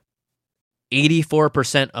patch,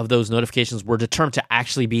 84% of those notifications were determined to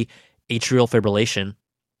actually be atrial fibrillation,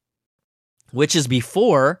 which is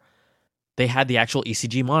before they had the actual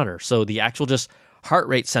ECG monitor. So the actual just heart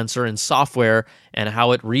rate sensor and software and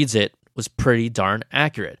how it reads it was pretty darn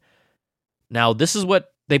accurate. Now, this is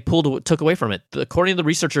what they took away from it. According to the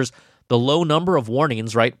researchers, the low number of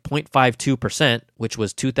warnings, right, 0.52%, which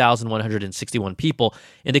was 2,161 people,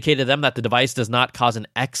 indicated to them that the device does not cause an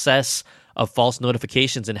excess of false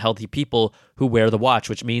notifications in healthy people who wear the watch,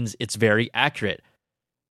 which means it's very accurate.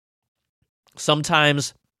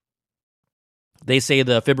 Sometimes they say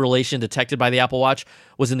the fibrillation detected by the Apple Watch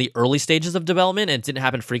was in the early stages of development and it didn't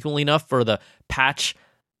happen frequently enough for the patch,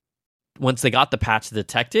 once they got the patch, to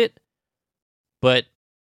detect it. But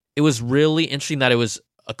it was really interesting that it was,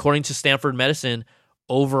 according to Stanford Medicine,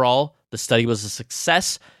 overall, the study was a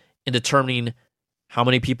success in determining how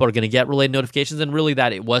many people are going to get related notifications, and really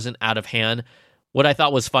that it wasn't out of hand. What I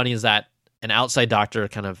thought was funny is that an outside doctor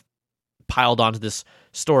kind of piled onto this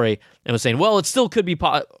story and was saying, well, it still could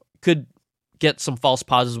get some false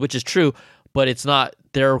positives, which is true, but it's not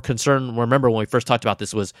their concern. Remember when we first talked about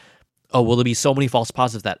this was, oh, will there be so many false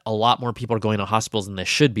positives that a lot more people are going to hospitals than they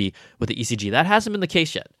should be with the ECG? That hasn't been the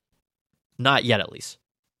case yet. Not yet, at least.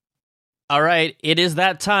 All right, it is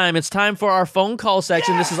that time. It's time for our phone call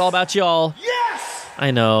section. Yes! This is all about y'all. Yes!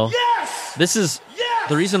 I know. Yes! This is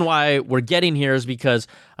the reason why we're getting here is because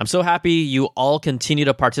I'm so happy you all continue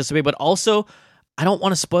to participate, but also, I don't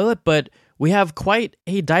want to spoil it, but we have quite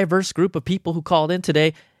a diverse group of people who called in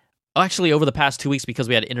today. Actually, over the past 2 weeks, because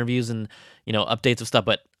we had interviews and, updates of stuff,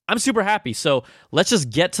 but I'm super happy. So let's just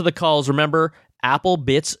get to the calls. Remember,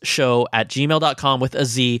 applebitsshow@gmail.com with a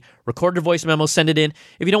Z. Record your voice memo, send it in.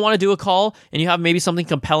 If you don't want to do a call and you have maybe something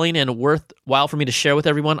compelling and worthwhile for me to share with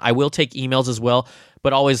everyone, I will take emails as well.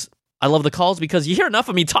 But always, I love the calls because you hear enough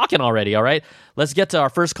of me talking already, all right? Let's get to our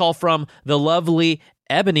first call from the lovely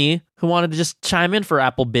Ebony, who wanted to just chime in for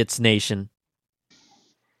Apple Bits Nation.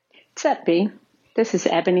 What's up, B? This is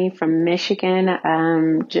Ebony from Michigan.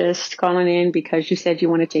 Just calling in because you said you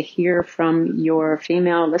wanted to hear from your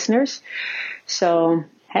female listeners. So,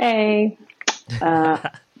 hey,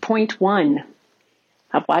 point one,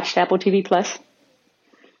 I've watched Apple TV Plus.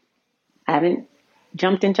 I haven't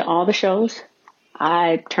jumped into all the shows.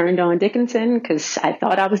 I turned on Dickinson because I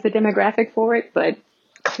thought I was the demographic for it, but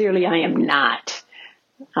clearly I am not.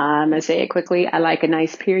 I'm going to say it quickly. I like a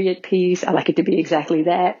nice period piece. I like it to be exactly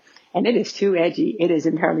that. And it is too edgy. It is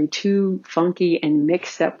entirely too funky and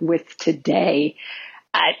mixed up with today.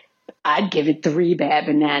 I'd give it 3 bad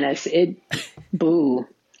bananas. Boo.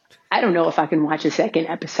 I don't know if I can watch a second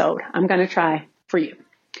episode. I'm going to try for you.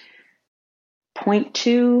 Point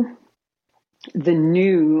 2, the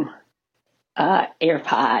new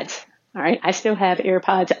AirPods. All right. I still have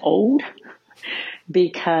AirPods old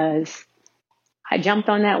because I jumped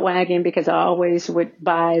on that wagon because I always would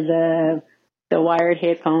buy the wired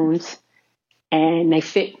headphones, and they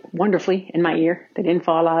fit wonderfully in my ear. They didn't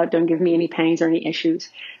fall out, don't give me any pains or any issues.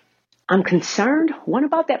 I'm concerned, one,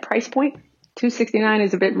 about that price point. $269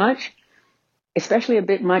 is a bit much, especially a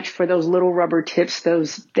bit much for those little rubber tips,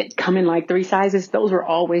 those that come in like 3 sizes. Those are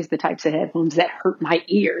always the types of headphones that hurt my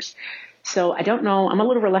ears. So I don't know. I'm a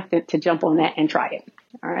little reluctant to jump on that and try it.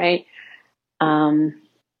 All right.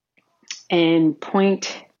 And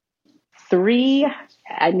point 3,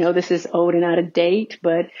 I know this is old and out of date,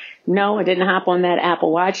 but no, I didn't hop on that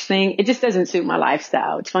Apple Watch thing. It just doesn't suit my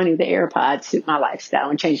lifestyle. It's funny, the AirPods suit my lifestyle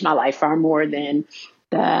and changed my life far more than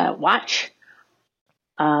the watch.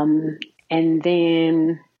 And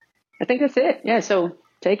then I think that's it. Yeah, so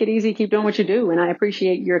take it easy, keep doing what you do, and I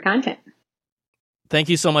appreciate your content. Thank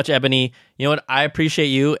you so much, Ebony. You know what? I appreciate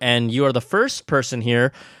you, and you are the first person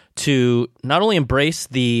here to not only embrace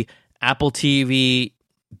the Apple TV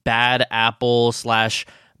bad apple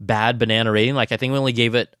 / bad banana rating. Like, I think we only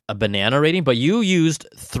gave it a banana rating, but you used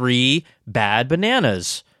 3 bad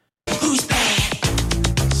bananas. Who's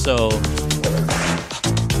bad? So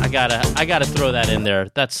I gotta throw that in there.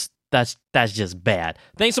 That's just bad.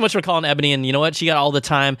 Thanks so much for calling, Ebony. And you know what? She got all the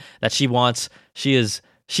time that she wants. She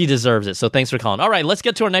deserves it. So thanks for calling. All right, let's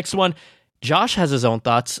get to our next one. Josh has his own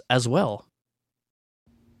thoughts as well.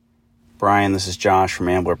 Brian, this is Josh from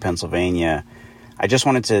Ambler, Pennsylvania. I just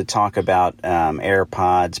wanted to talk about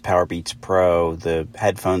AirPods, Powerbeats Pro, the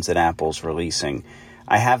headphones that Apple's releasing.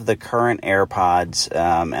 I have the current AirPods,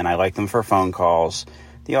 and I like them for phone calls.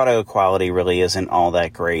 The audio quality really isn't all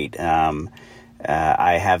that great.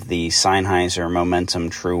 I have the Sennheiser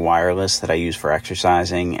Momentum True Wireless that I use for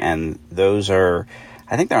exercising, and those are,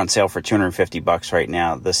 I think they're on sale for $250 right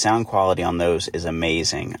now. The sound quality on those is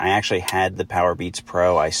amazing. I actually had the Powerbeats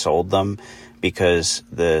Pro. I sold them because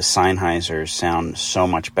the Sennheisers sound so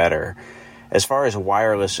much better. As far as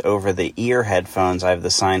wireless over-the-ear headphones, I have the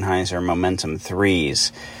Sennheiser Momentum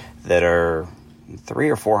 3s that are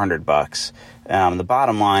 $300 or $400. The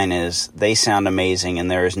bottom line is they sound amazing,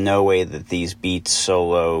 and there is no way that these Beats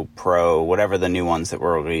Solo Pro, whatever the new ones that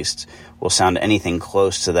were released, will sound anything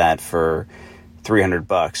close to that for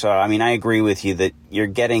 $300. So, I mean, I agree with you that you're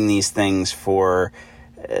getting these things for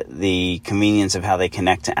the convenience of how they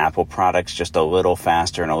connect to Apple products just a little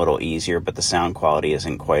faster and a little easier, but the sound quality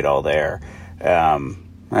isn't quite all there.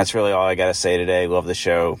 That's really all I got to say today. Love the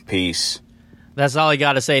show. Peace. That's all I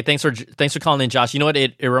got to say. Thanks for calling in, Josh. You know what?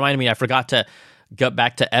 It reminded me, I forgot to get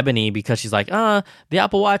back to Ebony because she's like, the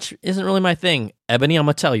Apple Watch isn't really my thing. Ebony, I'm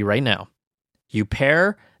going to tell you right now. You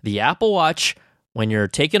pair the Apple Watch when you're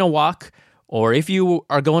taking a walk, or if you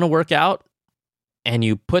are going to work out, and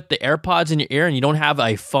you put the AirPods in your ear and you don't have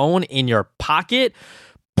a phone in your pocket,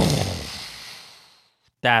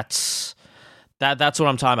 that's what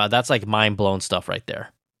I'm talking about. That's like mind-blown stuff right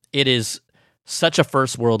there. It is such a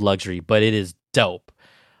first world luxury, but it is dope.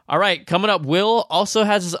 All right, coming up, Will also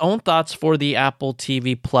has his own thoughts for the Apple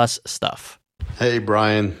TV Plus stuff. Hey,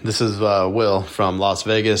 Brian. This is Will from Las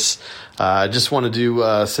Vegas. I just wanted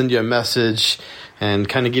to send you a message and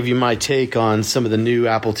kind of give you my take on some of the new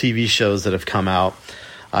Apple TV shows that have come out.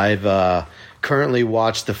 I've currently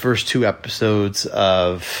watched the first 2 episodes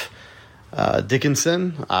of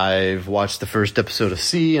Dickinson. I've watched the first episode of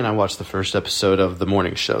C, and I watched the first episode of The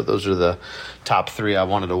Morning Show. Those are the top 3 I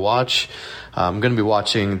wanted to watch. I'm going to be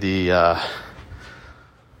watching the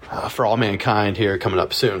For All Mankind here coming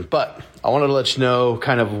up soon. But I wanted to let you know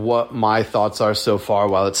kind of what my thoughts are so far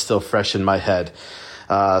while it's still fresh in my head.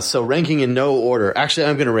 So ranking in no order. Actually,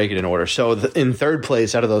 I'm going to rank it in order. So in third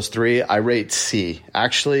place out of those 3, I rate C.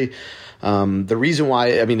 Actually, the reason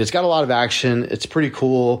why, I mean, it's got a lot of action. It's pretty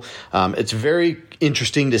cool. It's very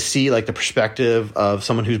interesting to see like the perspective of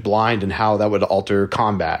someone who's blind and how that would alter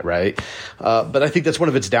combat, right? But I think that's one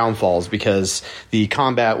of its downfalls because the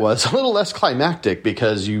combat was a little less climactic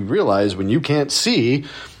because you realize when you can't see,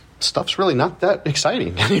 stuff's really not that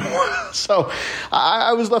exciting anymore. So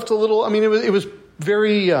I was left a little, I mean, it was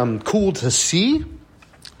very cool to see,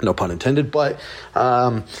 no pun intended, but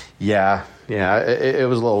yeah, it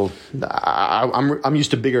was a little, I'm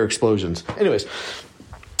used to bigger explosions. Anyways,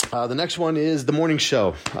 the next one is The Morning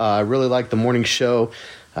Show. I really like The Morning Show.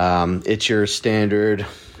 It's your standard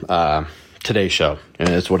Today Show, and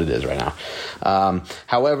it's what it is right now.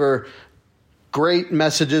 However, great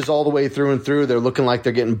messages all the way through and through. They're looking like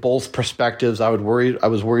they're getting both perspectives. I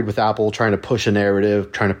was worried with Apple trying to push a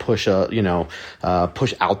narrative, trying to push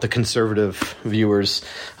push out the conservative viewers.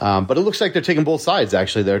 But it looks like they're taking both sides.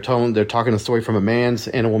 Actually, they're talking a story from a man's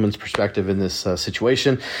and a woman's perspective in this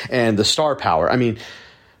situation, and the star power. I mean,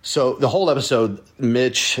 so the whole episode,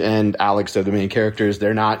 Mitch and Alex are the main characters.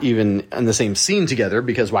 They're not even in the same scene together,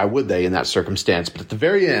 because why would they in that circumstance? But at the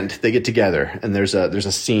very end, they get together and there's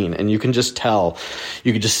a scene, and you can just tell,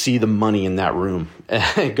 you can just see the money in that room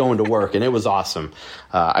going to work, and it was awesome.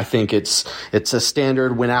 I think it's a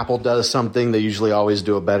standard. When Apple does something, they usually always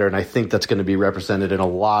do it better, and I think that's going to be represented in a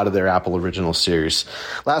lot of their Apple original series.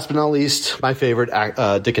 Last but not least, my favorite,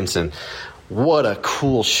 Dickinson. What a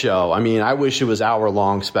cool show. I mean, I wish it was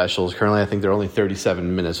hour-long specials. Currently, I think they're only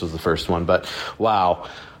 37 minutes was the first one. But, wow.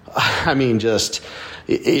 I mean, just,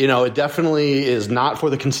 it definitely is not for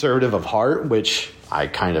the conservative of heart, which I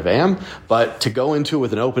kind of am. But to go into it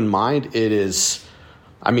with an open mind, it is,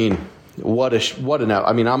 I mean,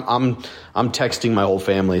 I'm texting my whole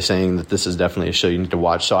family saying that this is definitely a show you need to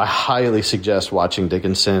watch. So I highly suggest watching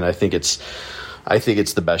Dickinson. I think it's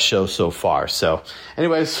the best show so far. So,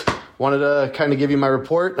 anyways, wanted to kind of give you my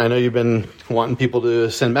report. I know you've been wanting people to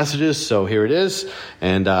send messages, so here it is.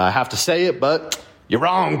 And I have to say it, but you're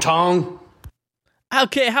wrong, Tong.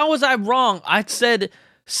 Okay, how was I wrong? I said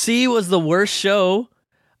C was the worst show.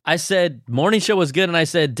 I said Morning Show was good, and I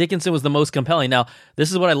said Dickinson was the most compelling. Now, this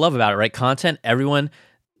is what I love about it, right? Content, everyone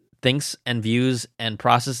thinks and views and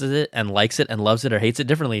processes it and likes it and loves it or hates it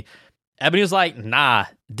differently. Ebony was like, nah,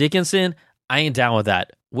 Dickinson, I ain't down with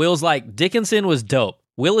that. Will's like, Dickinson was dope.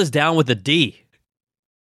 Will is down with a D.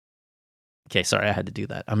 Okay, sorry, I had to do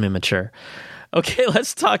that. I'm immature. Okay,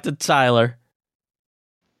 let's talk to Tyler.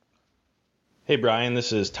 Hey, Brian,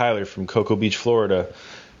 this is Tyler from Cocoa Beach, Florida.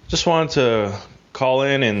 Just wanted to call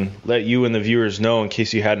in and let you and the viewers know, in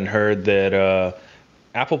case you hadn't heard, that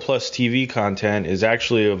Apple Plus TV content is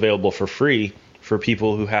actually available for free for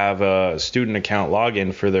people who have a student account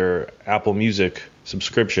login for their Apple Music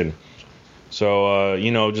subscription. So,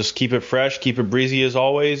 just keep it fresh, keep it breezy as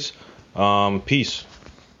always. Peace.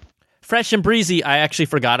 Fresh and breezy. I actually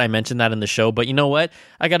forgot I mentioned that in the show, but you know what?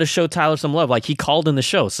 I got to show Tyler some love. Like, he called in the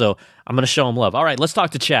show, so I'm going to show him love. All right, let's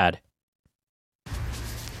talk to Chad.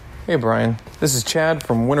 Hey, Brian. This is Chad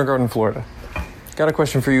from Winter Garden, Florida. Got a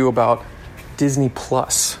question for you about Disney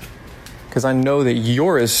Plus, because I know that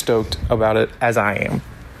you're as stoked about it as I am.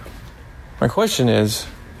 My question is,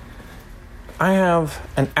 I have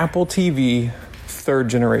an Apple TV 3rd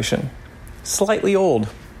generation, slightly old,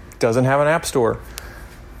 doesn't have an app store.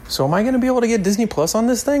 So am I going to be able to get Disney Plus on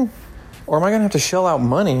this thing? Or am I going to have to shell out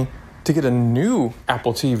money to get a new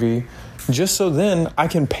Apple TV just so then I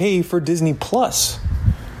can pay for Disney Plus?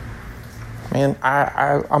 Man,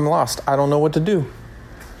 I'm lost. I don't know what to do.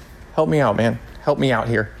 Help me out, man. Help me out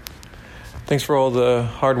here. Thanks for all the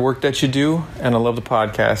hard work that you do, and I love the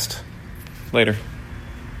podcast. Later.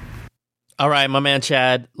 All right, my man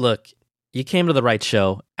Chad, look, you came to the right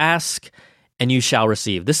show. Ask and you shall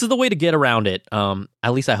receive. This is the way to get around it. At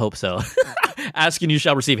least I hope so. Ask and you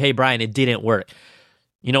shall receive. Hey, Brian, it didn't work.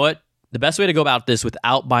 You know what? The best way to go about this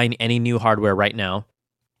without buying any new hardware right now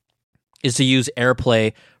is to use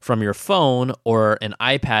AirPlay from your phone or an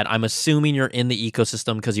iPad. I'm assuming you're in the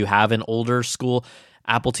ecosystem because you have an older school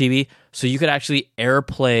Apple TV. So you could actually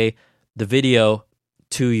AirPlay the video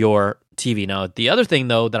to your TV. Now, the other thing,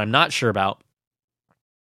 though, that I'm not sure about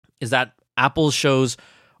is that Apple's shows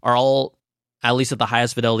are all, at least at the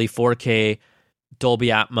highest fidelity, 4K, Dolby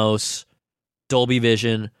Atmos, Dolby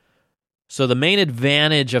Vision. So the main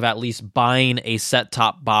advantage of at least buying a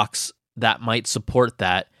set-top box that might support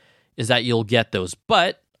that is that you'll get those.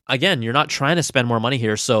 But, again, you're not trying to spend more money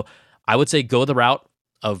here, so I would say go the route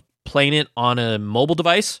of playing it on a mobile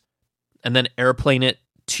device and then AirPlaying it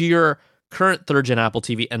to your current 3rd-gen Apple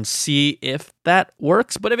TV and see if that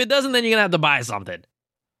works. But if it doesn't, then you're going to have to buy something.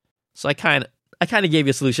 So I kind of gave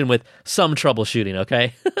you a solution with some troubleshooting,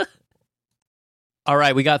 okay? All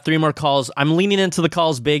right, we got 3 more calls. I'm leaning into the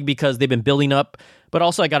calls big because they've been building up, but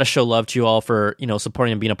also I got to show love to you all for,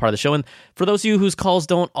 supporting and being a part of the show. And for those of you whose calls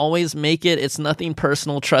don't always make it, it's nothing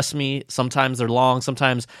personal. Trust me. Sometimes they're long.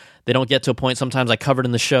 Sometimes they don't get to a point. Sometimes I covered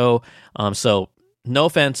in the show. So no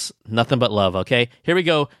offense, nothing but love, okay? Here we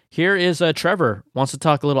go. Here is Trevor. Wants to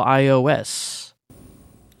talk a little iOS.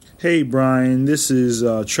 Hey, Brian. This is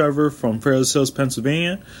Trevor from Fairless Hills,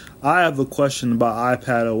 Pennsylvania. I have a question about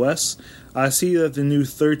iPad OS. I see that the new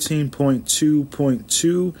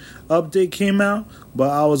 13.2.2 update came out, but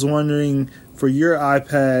I was wondering, for your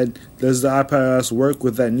iPad, does the iPad OS work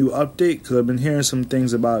with that new update? Because I've been hearing some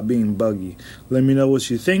things about it being buggy. Let me know what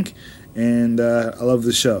you think, And I love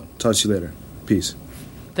the show. Talk to you later. Peace.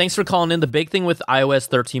 Thanks for calling in. The big thing with iOS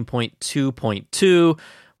 13.2.2,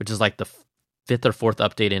 which is like the fifth or fourth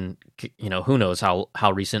update in, who knows how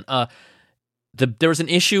recent. There was an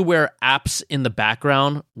issue where apps in the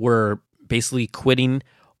background were basically quitting,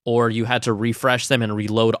 or you had to refresh them and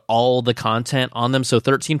reload all the content on them. So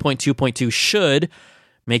 13.2.2 should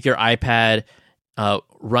make your iPad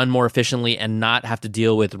run more efficiently and not have to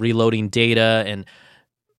deal with reloading data and,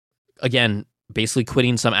 again, basically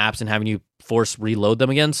quitting some apps and having you force reload them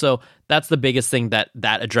again. So that's the biggest thing that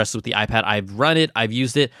addresses with the iPad. I've run it. I've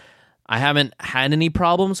used it. I haven't had any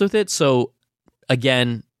problems with it. So,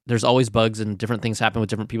 again, there's always bugs and different things happen with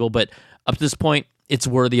different people. But up to this point, it's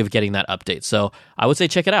worthy of getting that update. So I would say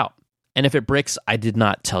check it out. And if it bricks, I did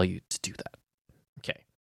not tell you to do that.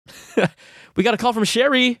 Okay. We got a call from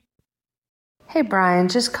Sherry. Hey, Brian,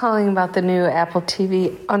 just calling about the new Apple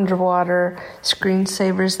TV underwater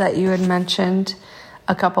screensavers that you had mentioned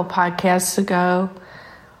a couple podcasts ago.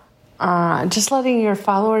 Just letting your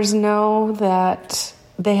followers know that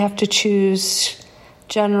they have to choose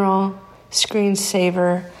general,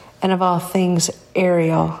 screensaver, and of all things,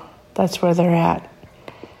 Arial. That's where they're at.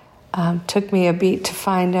 Took me a beat to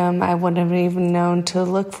find them. I wouldn't have even known to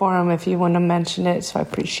look for them if you wouldn't have mentioned it, so I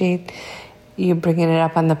appreciate you bringing it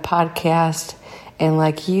up on the podcast. And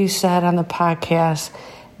like you said on the podcast,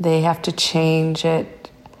 they have to change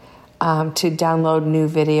it to download new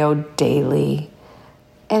video daily.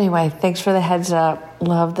 Anyway, thanks for the heads up.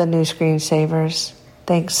 Love the new screensavers.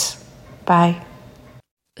 Thanks. Bye.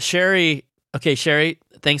 Sherry,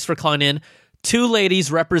 thanks for calling in. 2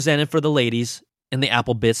 ladies represented for the ladies in the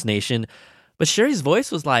Apple Bits Nation. But Sherry's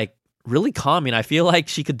voice was like really calming. I feel like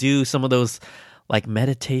she could do some of those like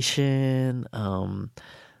meditation,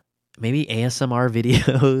 maybe ASMR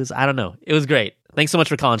videos. I don't know. It was great. Thanks so much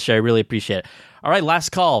for calling, Sherry. Really appreciate it. All right, last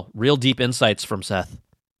call. Real deep insights from Seth.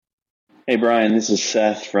 Hey, Brian, this is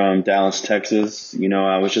Seth from Dallas, Texas.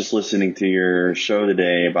 I was just listening to your show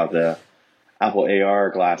today about the Apple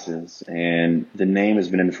AR glasses, and the name has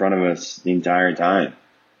been in front of us the entire time.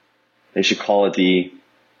 They should call it the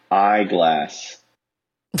eyeglass.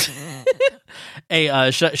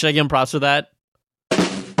 Hey, should I give him props for that?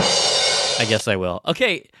 I guess I will.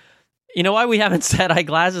 Okay, you know why we haven't said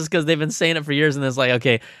eyeglasses? Because they've been saying it for years, and it's like,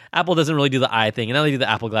 okay, Apple doesn't really do the eye thing, and now they do the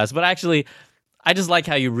Apple Glass. But actually, I just like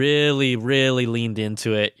how you really, really leaned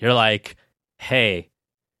into it. You're like, hey,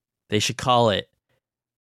 they should call it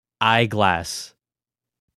eyeglass.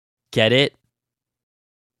 Get it?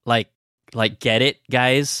 Like get it,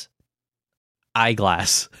 guys?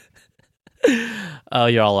 Eyeglass. Oh,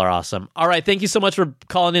 you all are awesome. All right, thank you so much for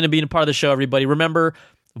calling in and being a part of the show, everybody. Remember,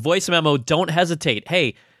 voice memo, don't hesitate.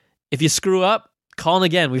 Hey, if you screw up, call in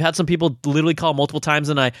again. We've had some people literally call multiple times,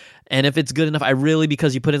 and if it's good enough,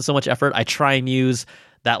 because you put in so much effort, I try and use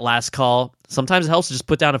that last call. Sometimes it helps to just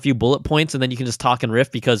put down a few bullet points, and then you can just talk and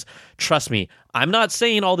riff, because trust me, I'm not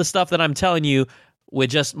saying all the stuff that I'm telling you with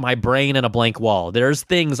just my brain and a blank wall. There's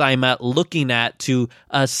things I'm looking at to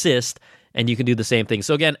assist, and you can do the same thing.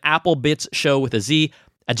 So again, applebitsshow with a Z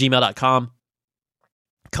at gmail.com.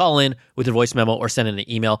 Call in with your voice memo or send in an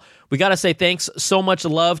email. We got to say thanks so much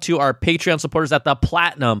love to our Patreon supporters at the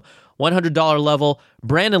Platinum $100 level: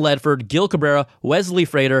 Brandon Ledford, Gil Cabrera, Wesley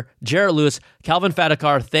Frater, Jarrett Lewis, Calvin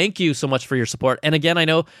Fadakar. Thank you so much for your support. And again, I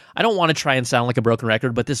know I don't want to try and sound like a broken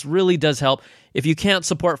record, but this really does help. If you can't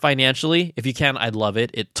support financially, if you can, I'd love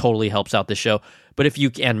it. It totally helps out the show. But if you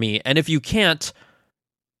can, and if you can't,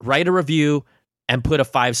 write a review and put a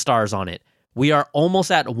 5 stars on it. We are almost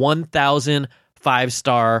at 1,000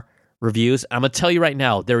 5-star reviews. I'm going to tell you right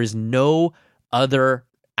now, there is no other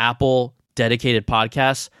Apple dedicated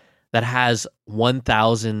podcast that has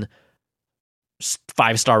 1,000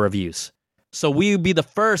 5-star reviews. So we would be the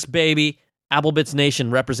first, baby. Apple Bits Nation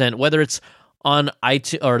represent, whether it's on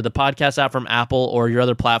iTunes or the podcast app from Apple or your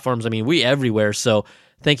other platforms. I mean, we everywhere. So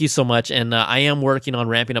thank you so much. And I am working on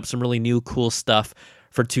ramping up some really new, cool stuff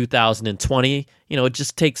for 2020. It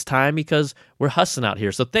just takes time because we're hustling out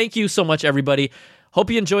here. So thank you so much, everybody. Hope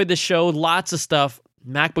you enjoyed this show. Lots of stuff.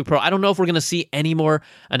 MacBook Pro. I don't know if we're going to see any more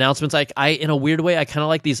announcements. In a weird way, I kind of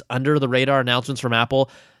like these under the radar announcements from Apple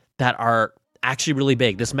that are actually really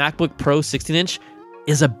big. This MacBook Pro 16-inch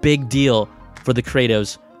is a big deal for the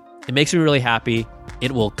creatives. It makes me really happy.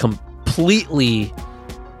 It will completely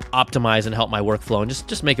optimize and help my workflow and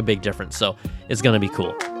just make a big difference. So it's going to be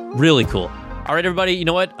cool. Really cool. All right, everybody, you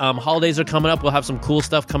know what? Holidays are coming up. We'll have some cool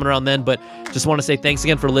stuff coming around then, but just want to say thanks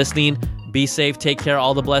again for listening. Be safe. Take care.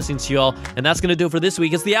 All the blessings to you all. And that's going to do it for this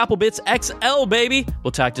week. It's the Apple Bits XL, baby.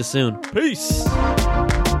 We'll talk to you soon. Peace.